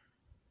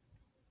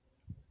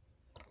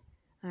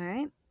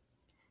 Alright,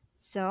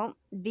 so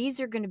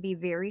these are going to be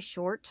very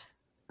short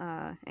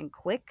and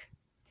quick,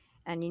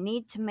 and you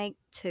need to make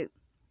 2.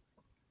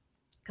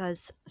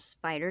 because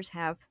spiders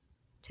have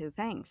 2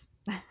 fangs.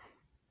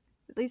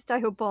 At least I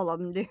hope all of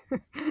them do.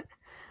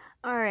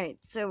 Alright,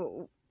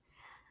 so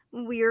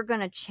we are going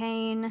to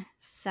chain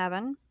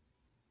 7.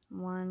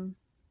 1,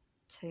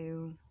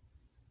 2,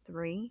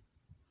 3,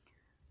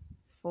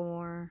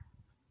 4,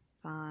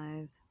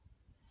 5,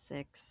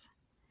 6,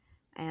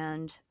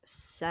 and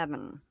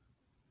 7.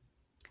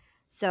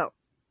 So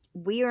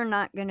we are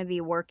not going to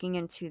be working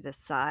into the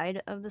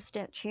side of the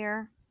stitch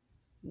here.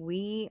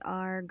 We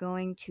are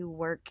going to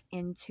work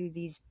into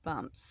these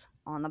bumps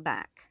on the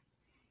back.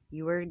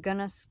 You are going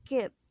to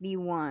skip the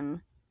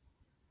one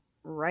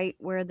right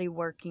where the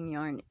working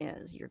yarn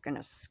is. You're going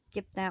to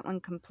skip that one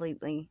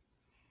completely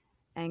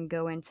and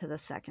go into the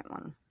second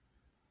one.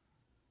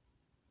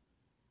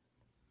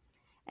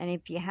 And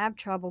if you have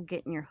trouble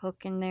getting your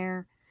hook in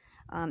there,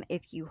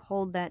 if you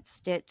hold that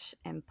stitch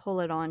and pull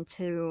it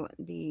onto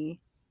the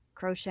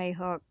crochet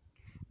hook,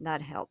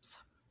 that helps.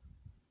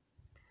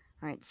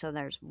 Alright, so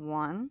there's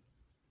one,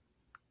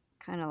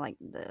 kind of like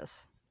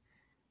this.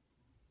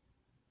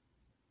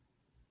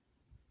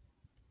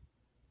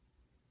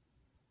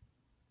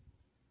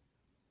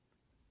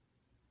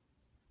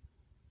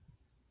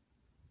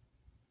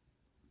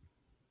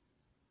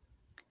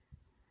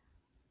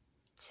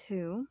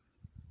 Two.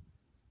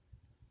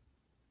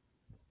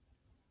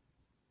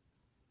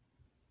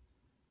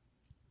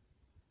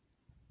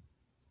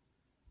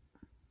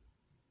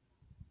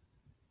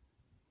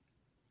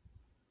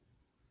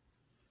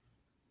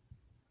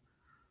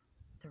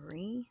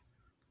 3.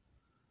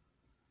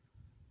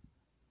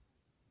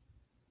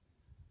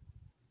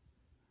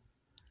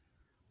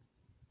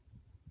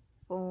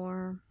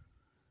 4.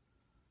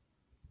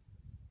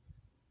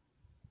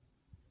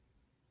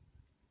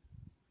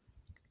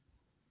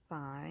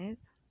 5.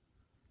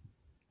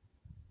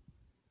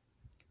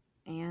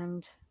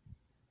 And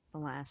the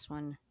last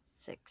one,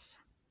 6.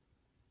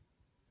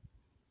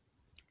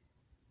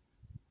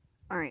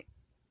 Alright,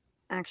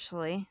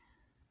 actually,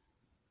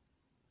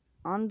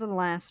 on the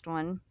last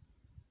one,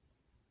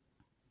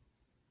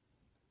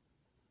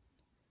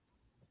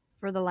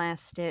 for the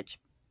last stitch,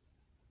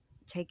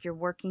 take your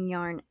working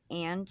yarn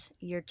and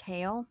your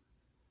tail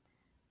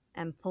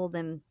and pull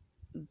them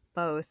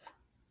both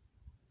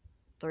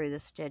through the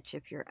stitch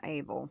if you're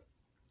able,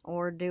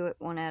 or do it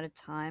one at a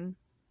time.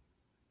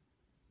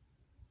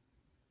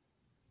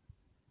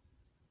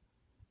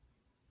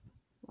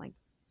 Like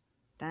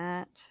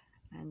that,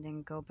 and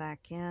then go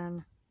back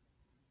in.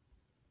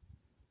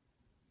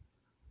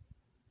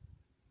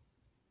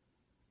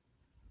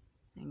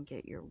 And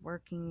get your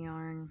working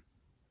yarn.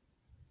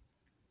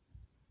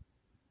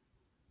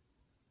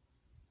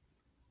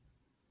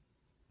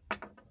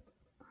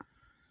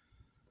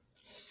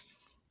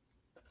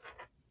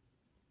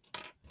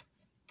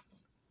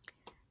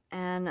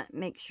 And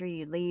make sure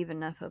you leave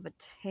enough of a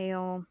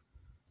tail.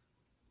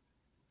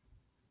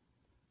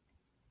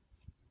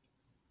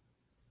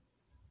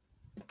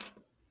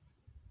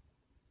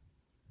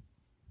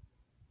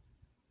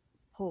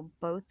 Pull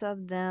both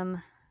of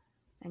them,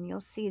 and you'll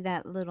see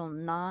that little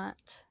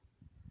knot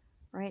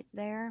right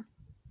there.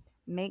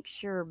 Make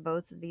sure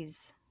both of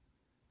these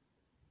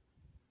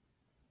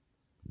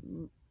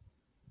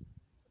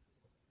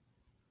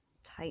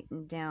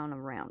tighten down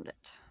around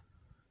it.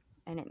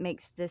 And it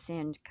makes this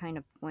end kind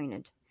of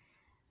pointed.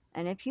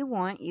 And if you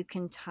want, you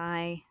can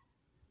tie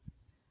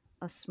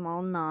a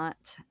small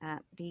knot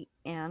at the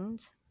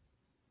end.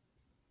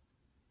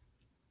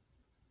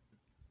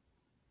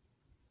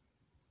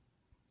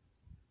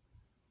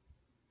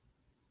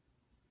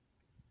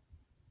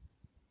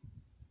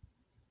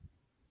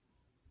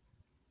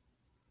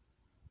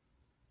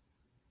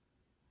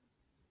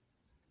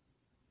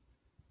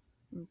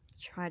 And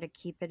try to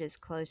keep it as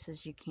close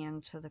as you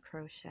can to the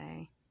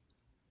crochet.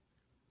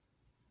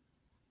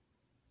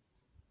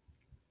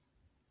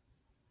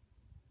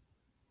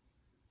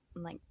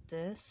 Like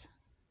this.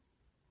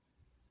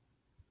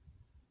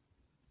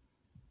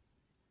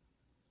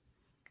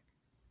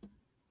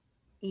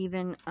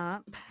 Even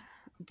up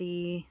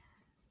the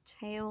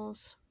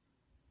tails.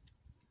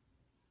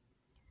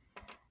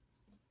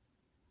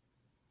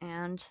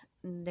 And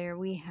there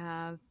we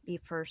have the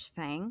first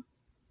fang.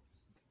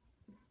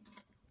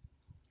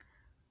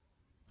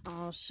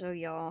 I'll show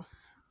y'all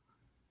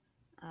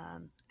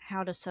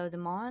how to sew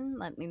them on.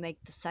 Let me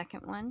make the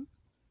second one.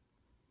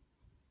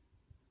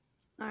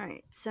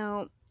 Alright,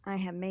 so I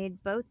have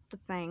made both the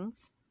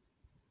fangs,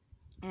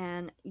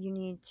 and you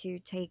need to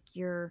take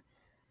your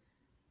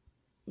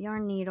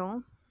yarn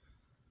needle,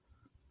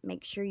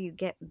 make sure you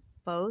get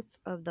both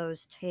of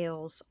those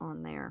tails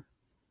on there.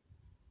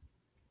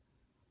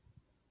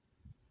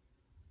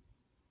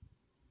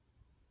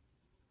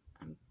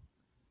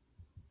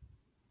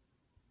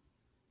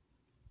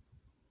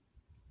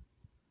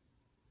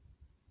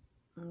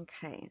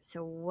 Okay,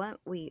 so what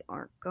we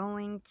are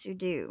going to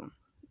do,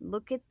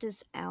 look at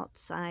this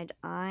outside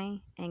eye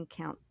and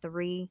count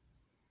 3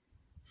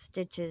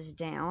 stitches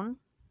down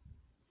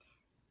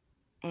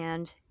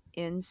and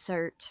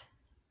insert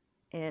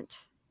it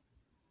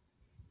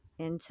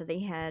into the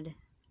head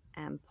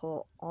and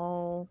pull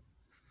all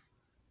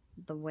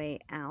the way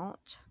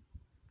out.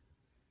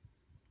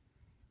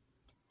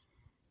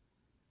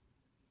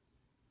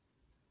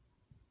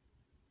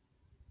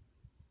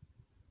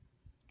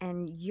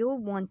 And you'll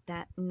want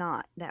that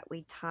knot that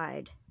we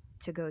tied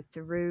to go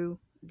through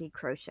the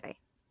crochet.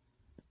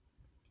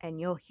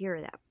 And you'll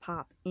hear that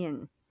pop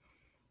in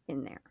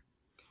there.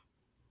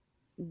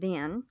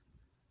 Then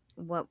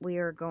what we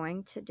are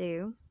going to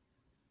do,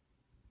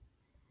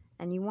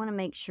 and you want to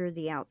make sure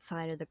the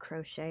outside of the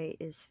crochet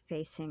is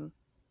facing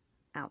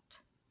out.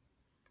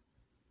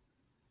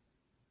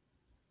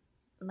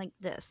 Like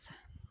this.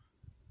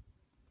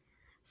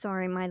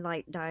 Sorry, my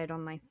light died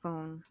on my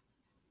phone.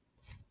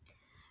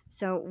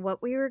 So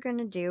what we are going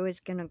to do is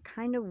going to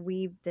kind of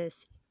weave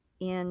this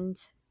end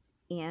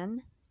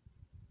in.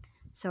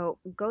 So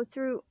go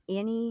through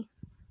any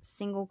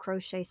single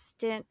crochet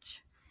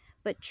stitch,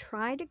 but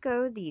try to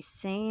go the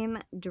same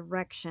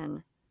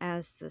direction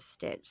as the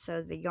stitch.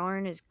 So the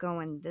yarn is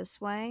going this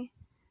way.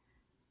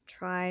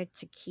 Try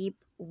to keep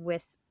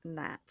with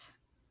that.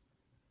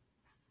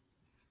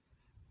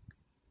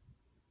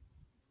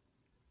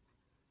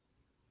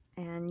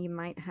 And you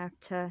might have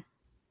to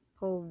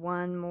pull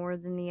one more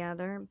than the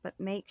other, but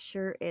make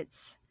sure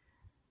it's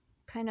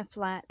kind of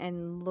flat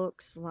and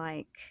looks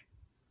like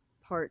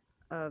part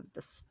of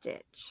the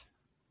stitch.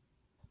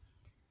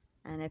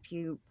 And if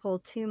you pull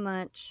too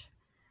much,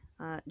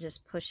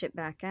 just push it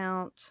back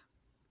out,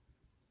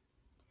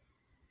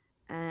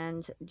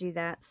 and do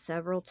that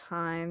several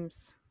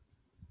times.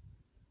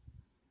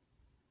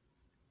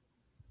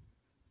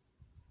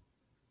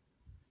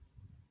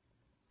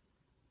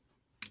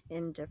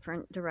 In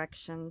different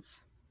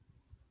directions.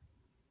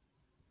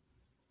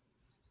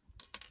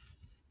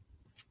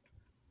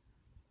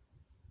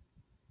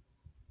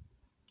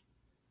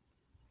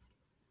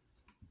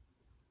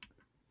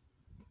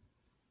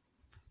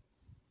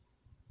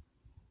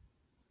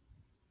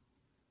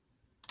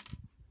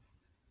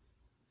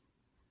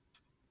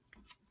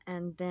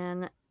 And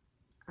then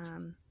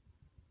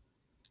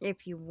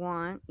if you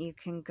want, you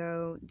can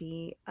go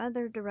the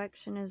other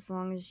direction as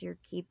long as you're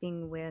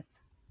keeping with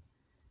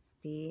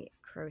the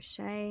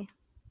crochet.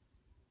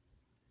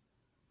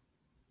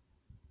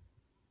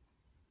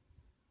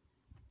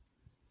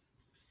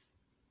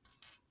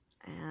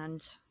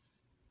 And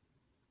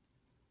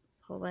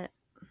pull it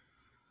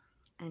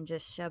and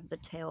just shove the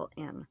tail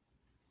in.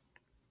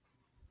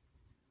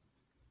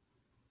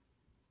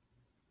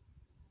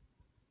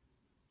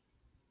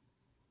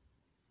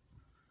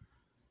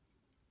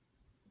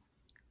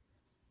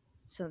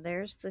 So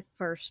there's the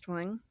first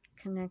one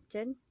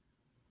connected.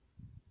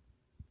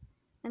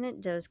 And it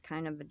does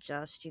kind of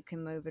adjust. You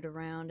can move it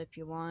around if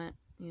you want,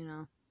 you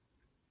know.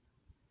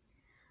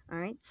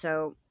 Alright,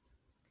 so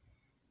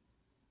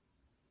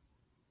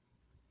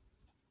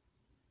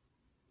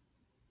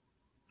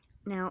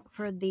now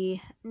for the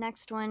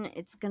next one,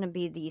 it's going to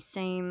be the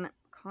same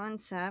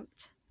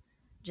concept,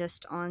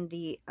 just on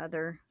the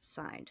other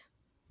side.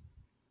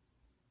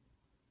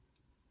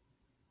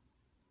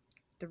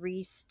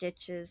 3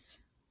 stitches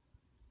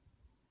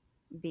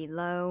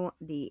below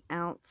the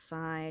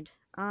outside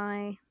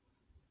eye,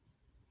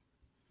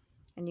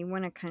 and you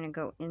want to kind of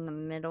go in the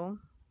middle.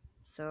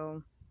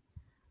 So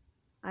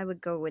I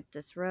would go with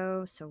this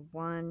row, so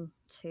 1,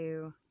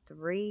 2,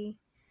 3,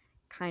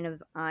 kind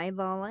of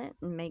eyeball it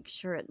and make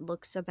sure it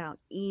looks about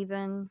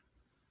even.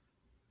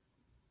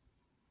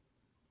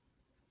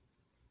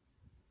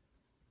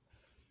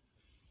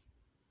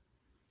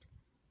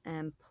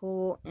 And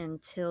pull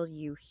until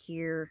you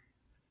hear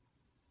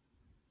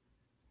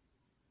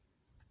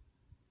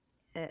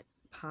it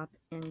pop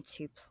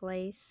into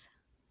place.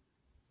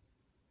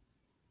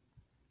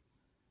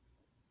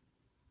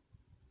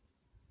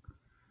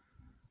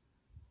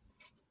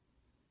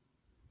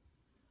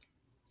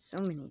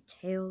 So many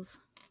tails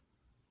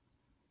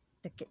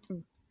that get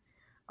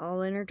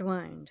all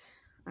intertwined.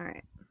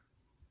 Alright.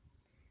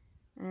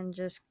 And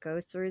just go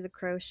through the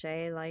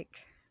crochet like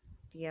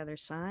the other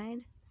side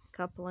a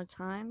couple of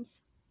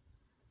times,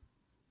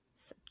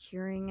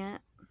 securing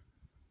it.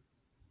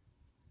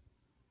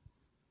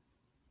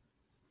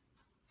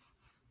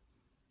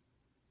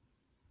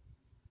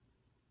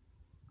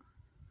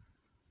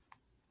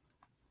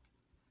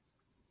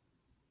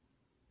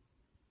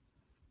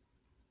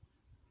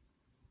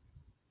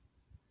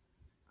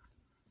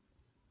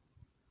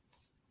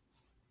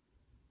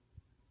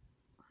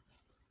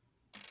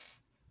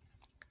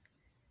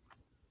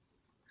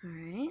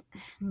 Alright,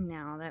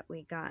 now that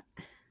we got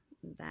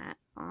that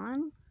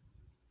on,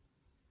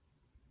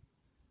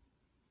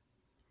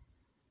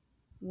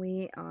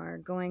 we are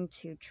going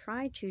to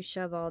try to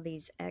shove all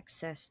these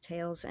excess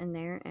tails in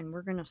there, and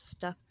we're going to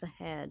stuff the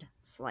head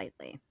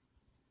slightly.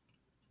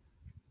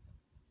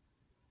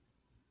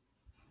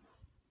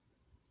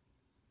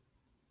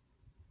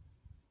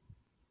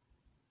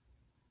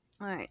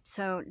 Alright,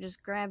 so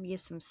just grab you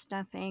some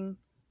stuffing.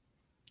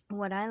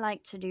 What I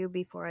like to do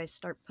before I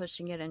start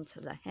pushing it into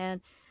the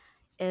head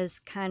is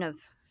kind of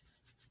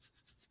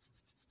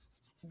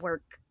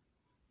work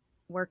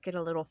it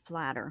a little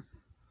flatter.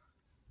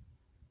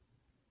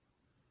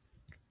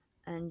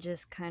 and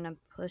just kind of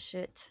push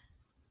it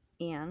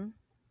in.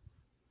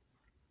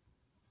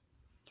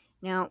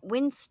 Now,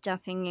 when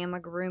stuffing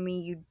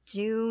amigurumi, you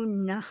do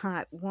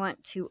not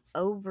want to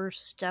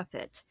overstuff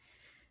it.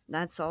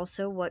 That's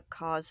also what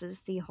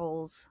causes the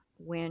holes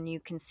when you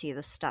can see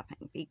the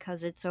stuffing,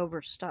 because it's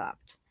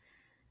overstuffed.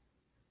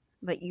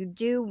 But you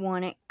do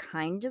want it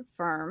kind of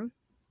firm,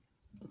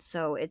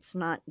 so it's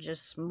not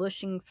just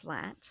smushing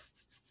flat.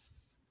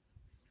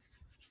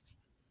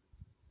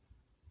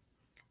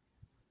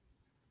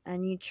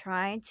 And you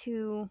try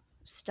to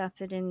stuff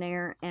it in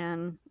there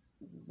and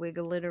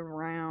wiggle it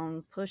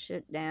around, push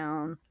it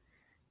down,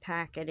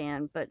 pack it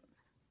in, but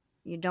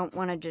you don't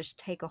want to just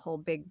take a whole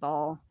big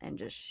ball and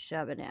just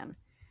shove it in.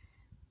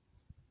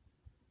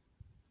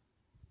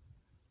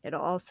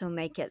 It'll also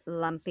make it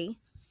lumpy.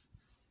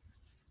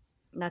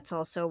 That's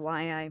also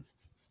why I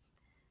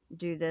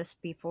do this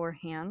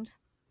beforehand.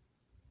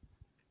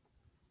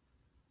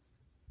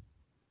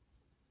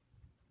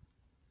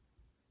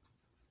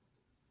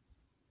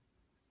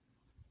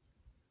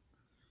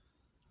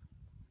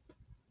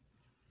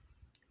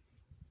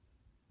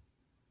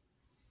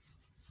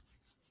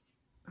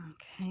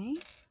 Okay.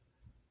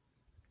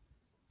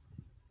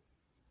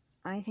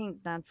 I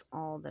think that's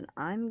all that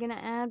I'm going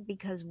to add,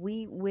 because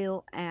we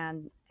will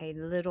add a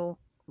little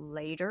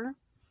later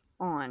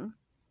on.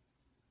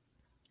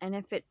 And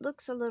if it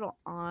looks a little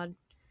odd,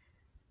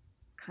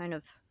 kind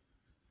of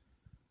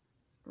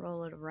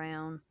roll it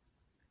around.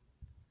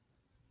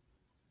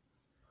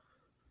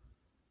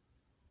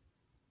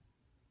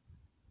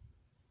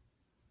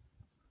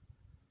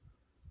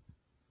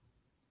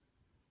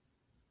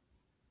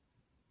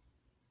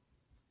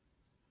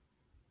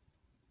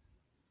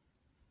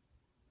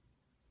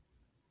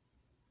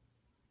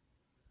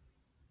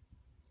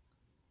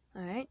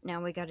 All right,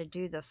 now we got to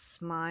do the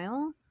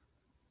smile.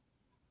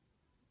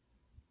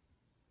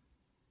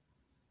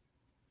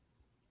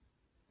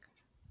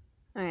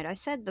 All right, I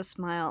said the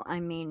smile, I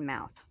mean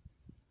mouth.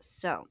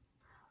 So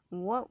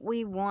what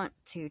we want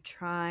to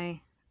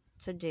try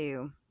to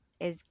do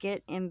is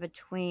get in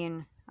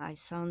between. I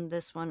sewn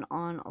this one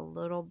on a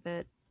little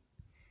bit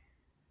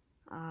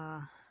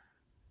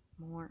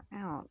more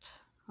out.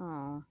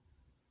 Oh,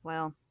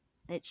 well,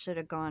 it should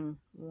have gone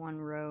one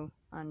row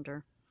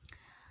under.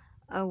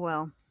 Oh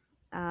well,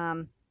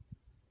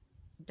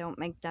 don't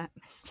make that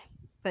mistake.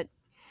 But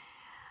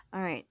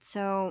all right,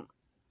 so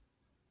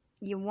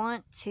you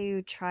want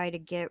to try to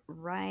get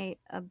right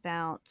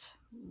about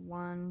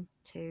 1,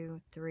 2,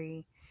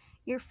 3,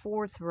 your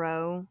 4th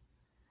row.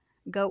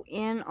 Go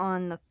in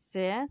on the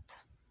 5th.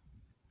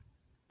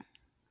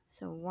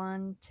 So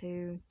 1,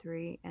 2,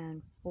 3,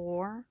 and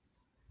 4.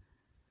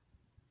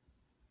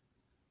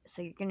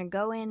 So you're going to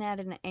go in at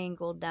an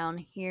angle down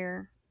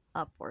here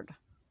upward.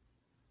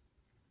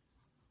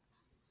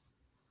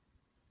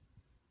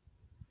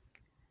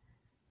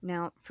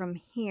 Now from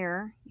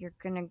here, you're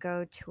going to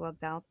go to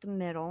about the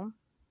middle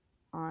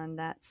on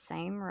that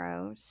same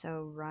row.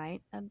 So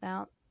right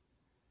about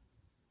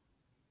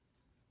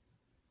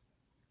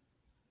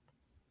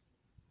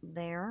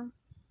there.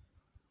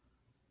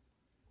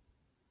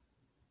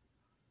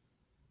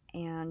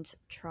 And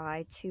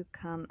try to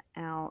come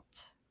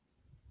out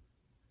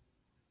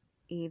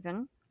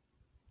even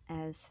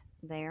as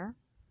there.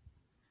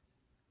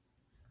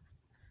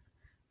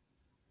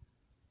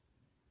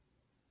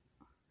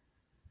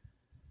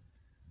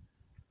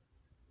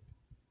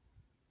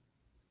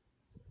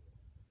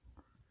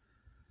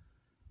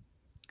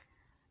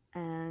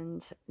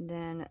 And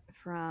then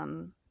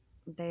from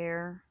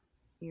there,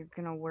 you're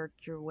going to work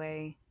your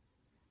way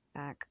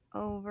back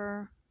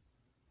over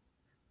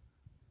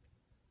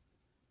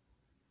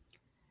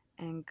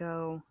and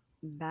go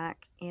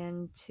back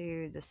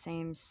into the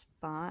same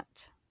spot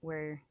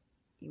where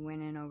you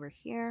went in over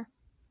here.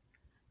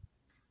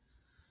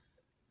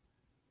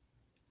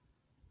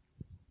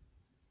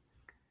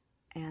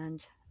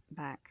 And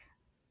back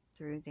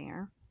through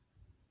there.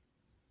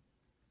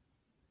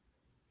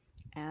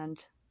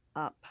 And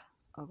up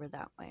over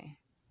that way.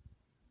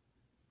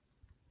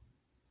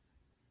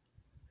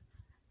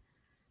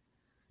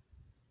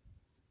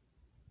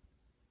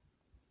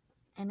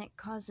 And it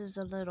causes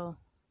a little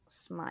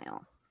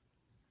smile.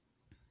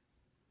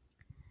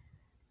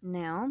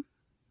 Now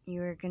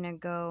you're going to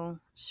go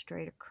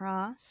straight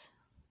across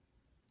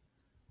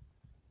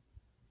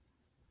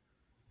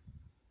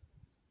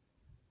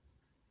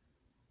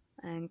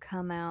and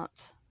come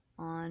out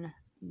on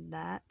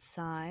that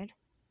side.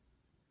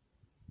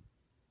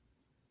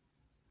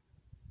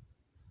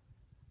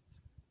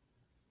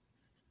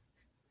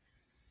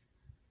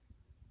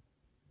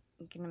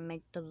 You're going to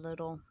make the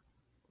little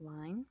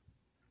line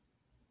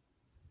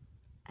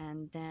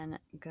and then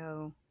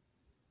go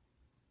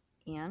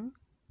in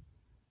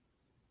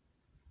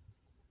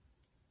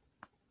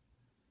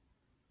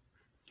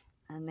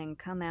and then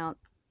come out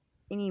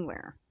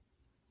anywhere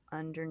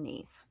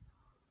underneath.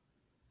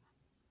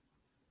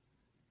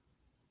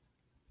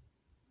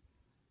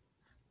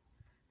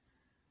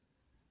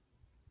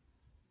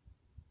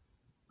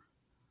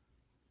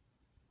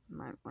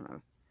 Might want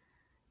to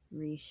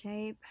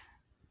reshape.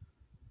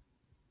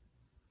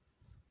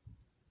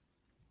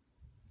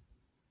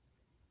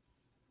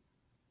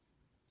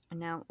 And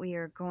now we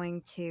are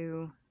going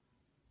to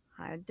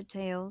hide the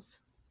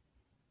tails.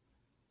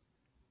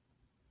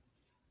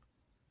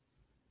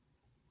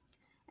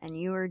 And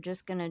you are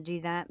just going to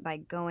do that by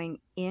going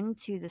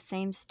into the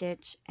same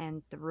stitch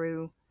and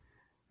through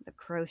the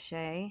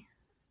crochet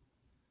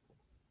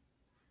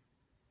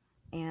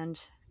and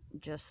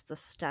just the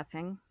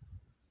stuffing.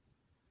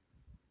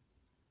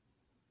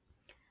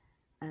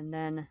 And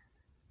then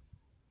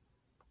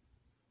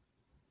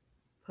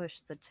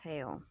push the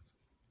tail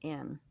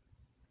in.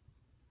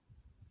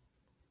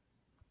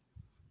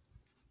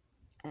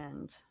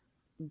 And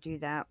do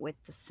that with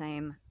the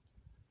same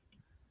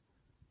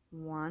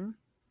one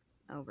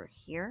over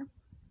here.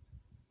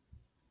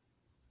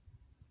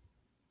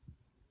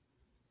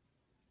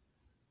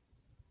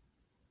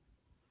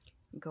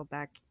 Go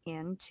back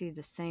into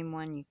the same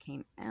one you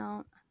came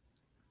out.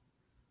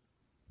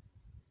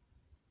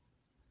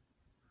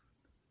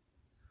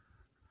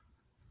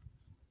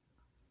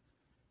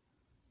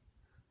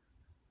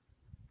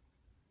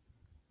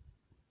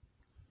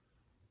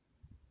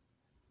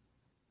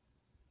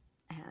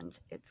 And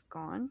it's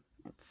gone.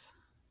 It's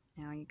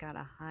now you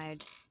gotta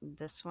hide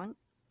this one.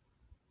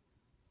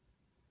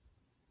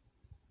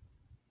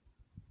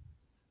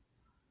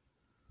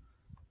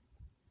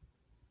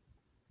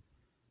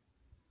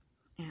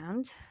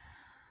 And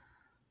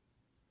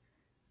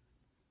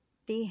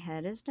the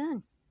head is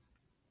done.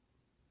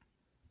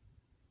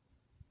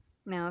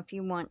 Now if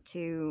you want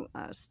to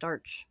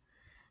starch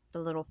the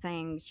little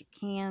fangs, you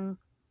can.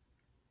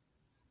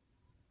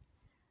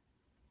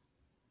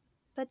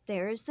 But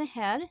there's the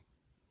head,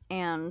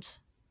 and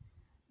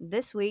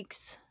this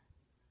week's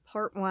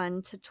part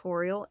 1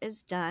 tutorial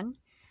is done.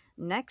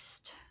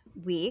 Next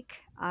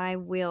week I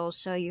will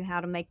show you how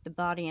to make the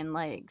body and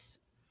legs.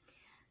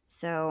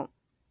 So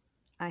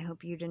I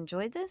hope you'd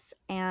enjoy this,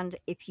 and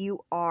if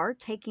you are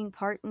taking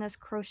part in this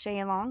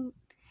crochet along,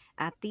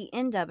 at the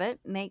end of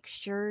it, make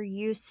sure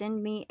you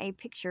send me a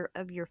picture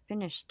of your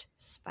finished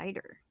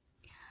spider.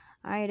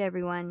 Alright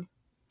everyone,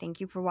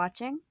 thank you for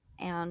watching,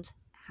 and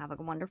have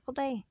a wonderful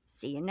day.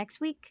 See you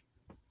next week.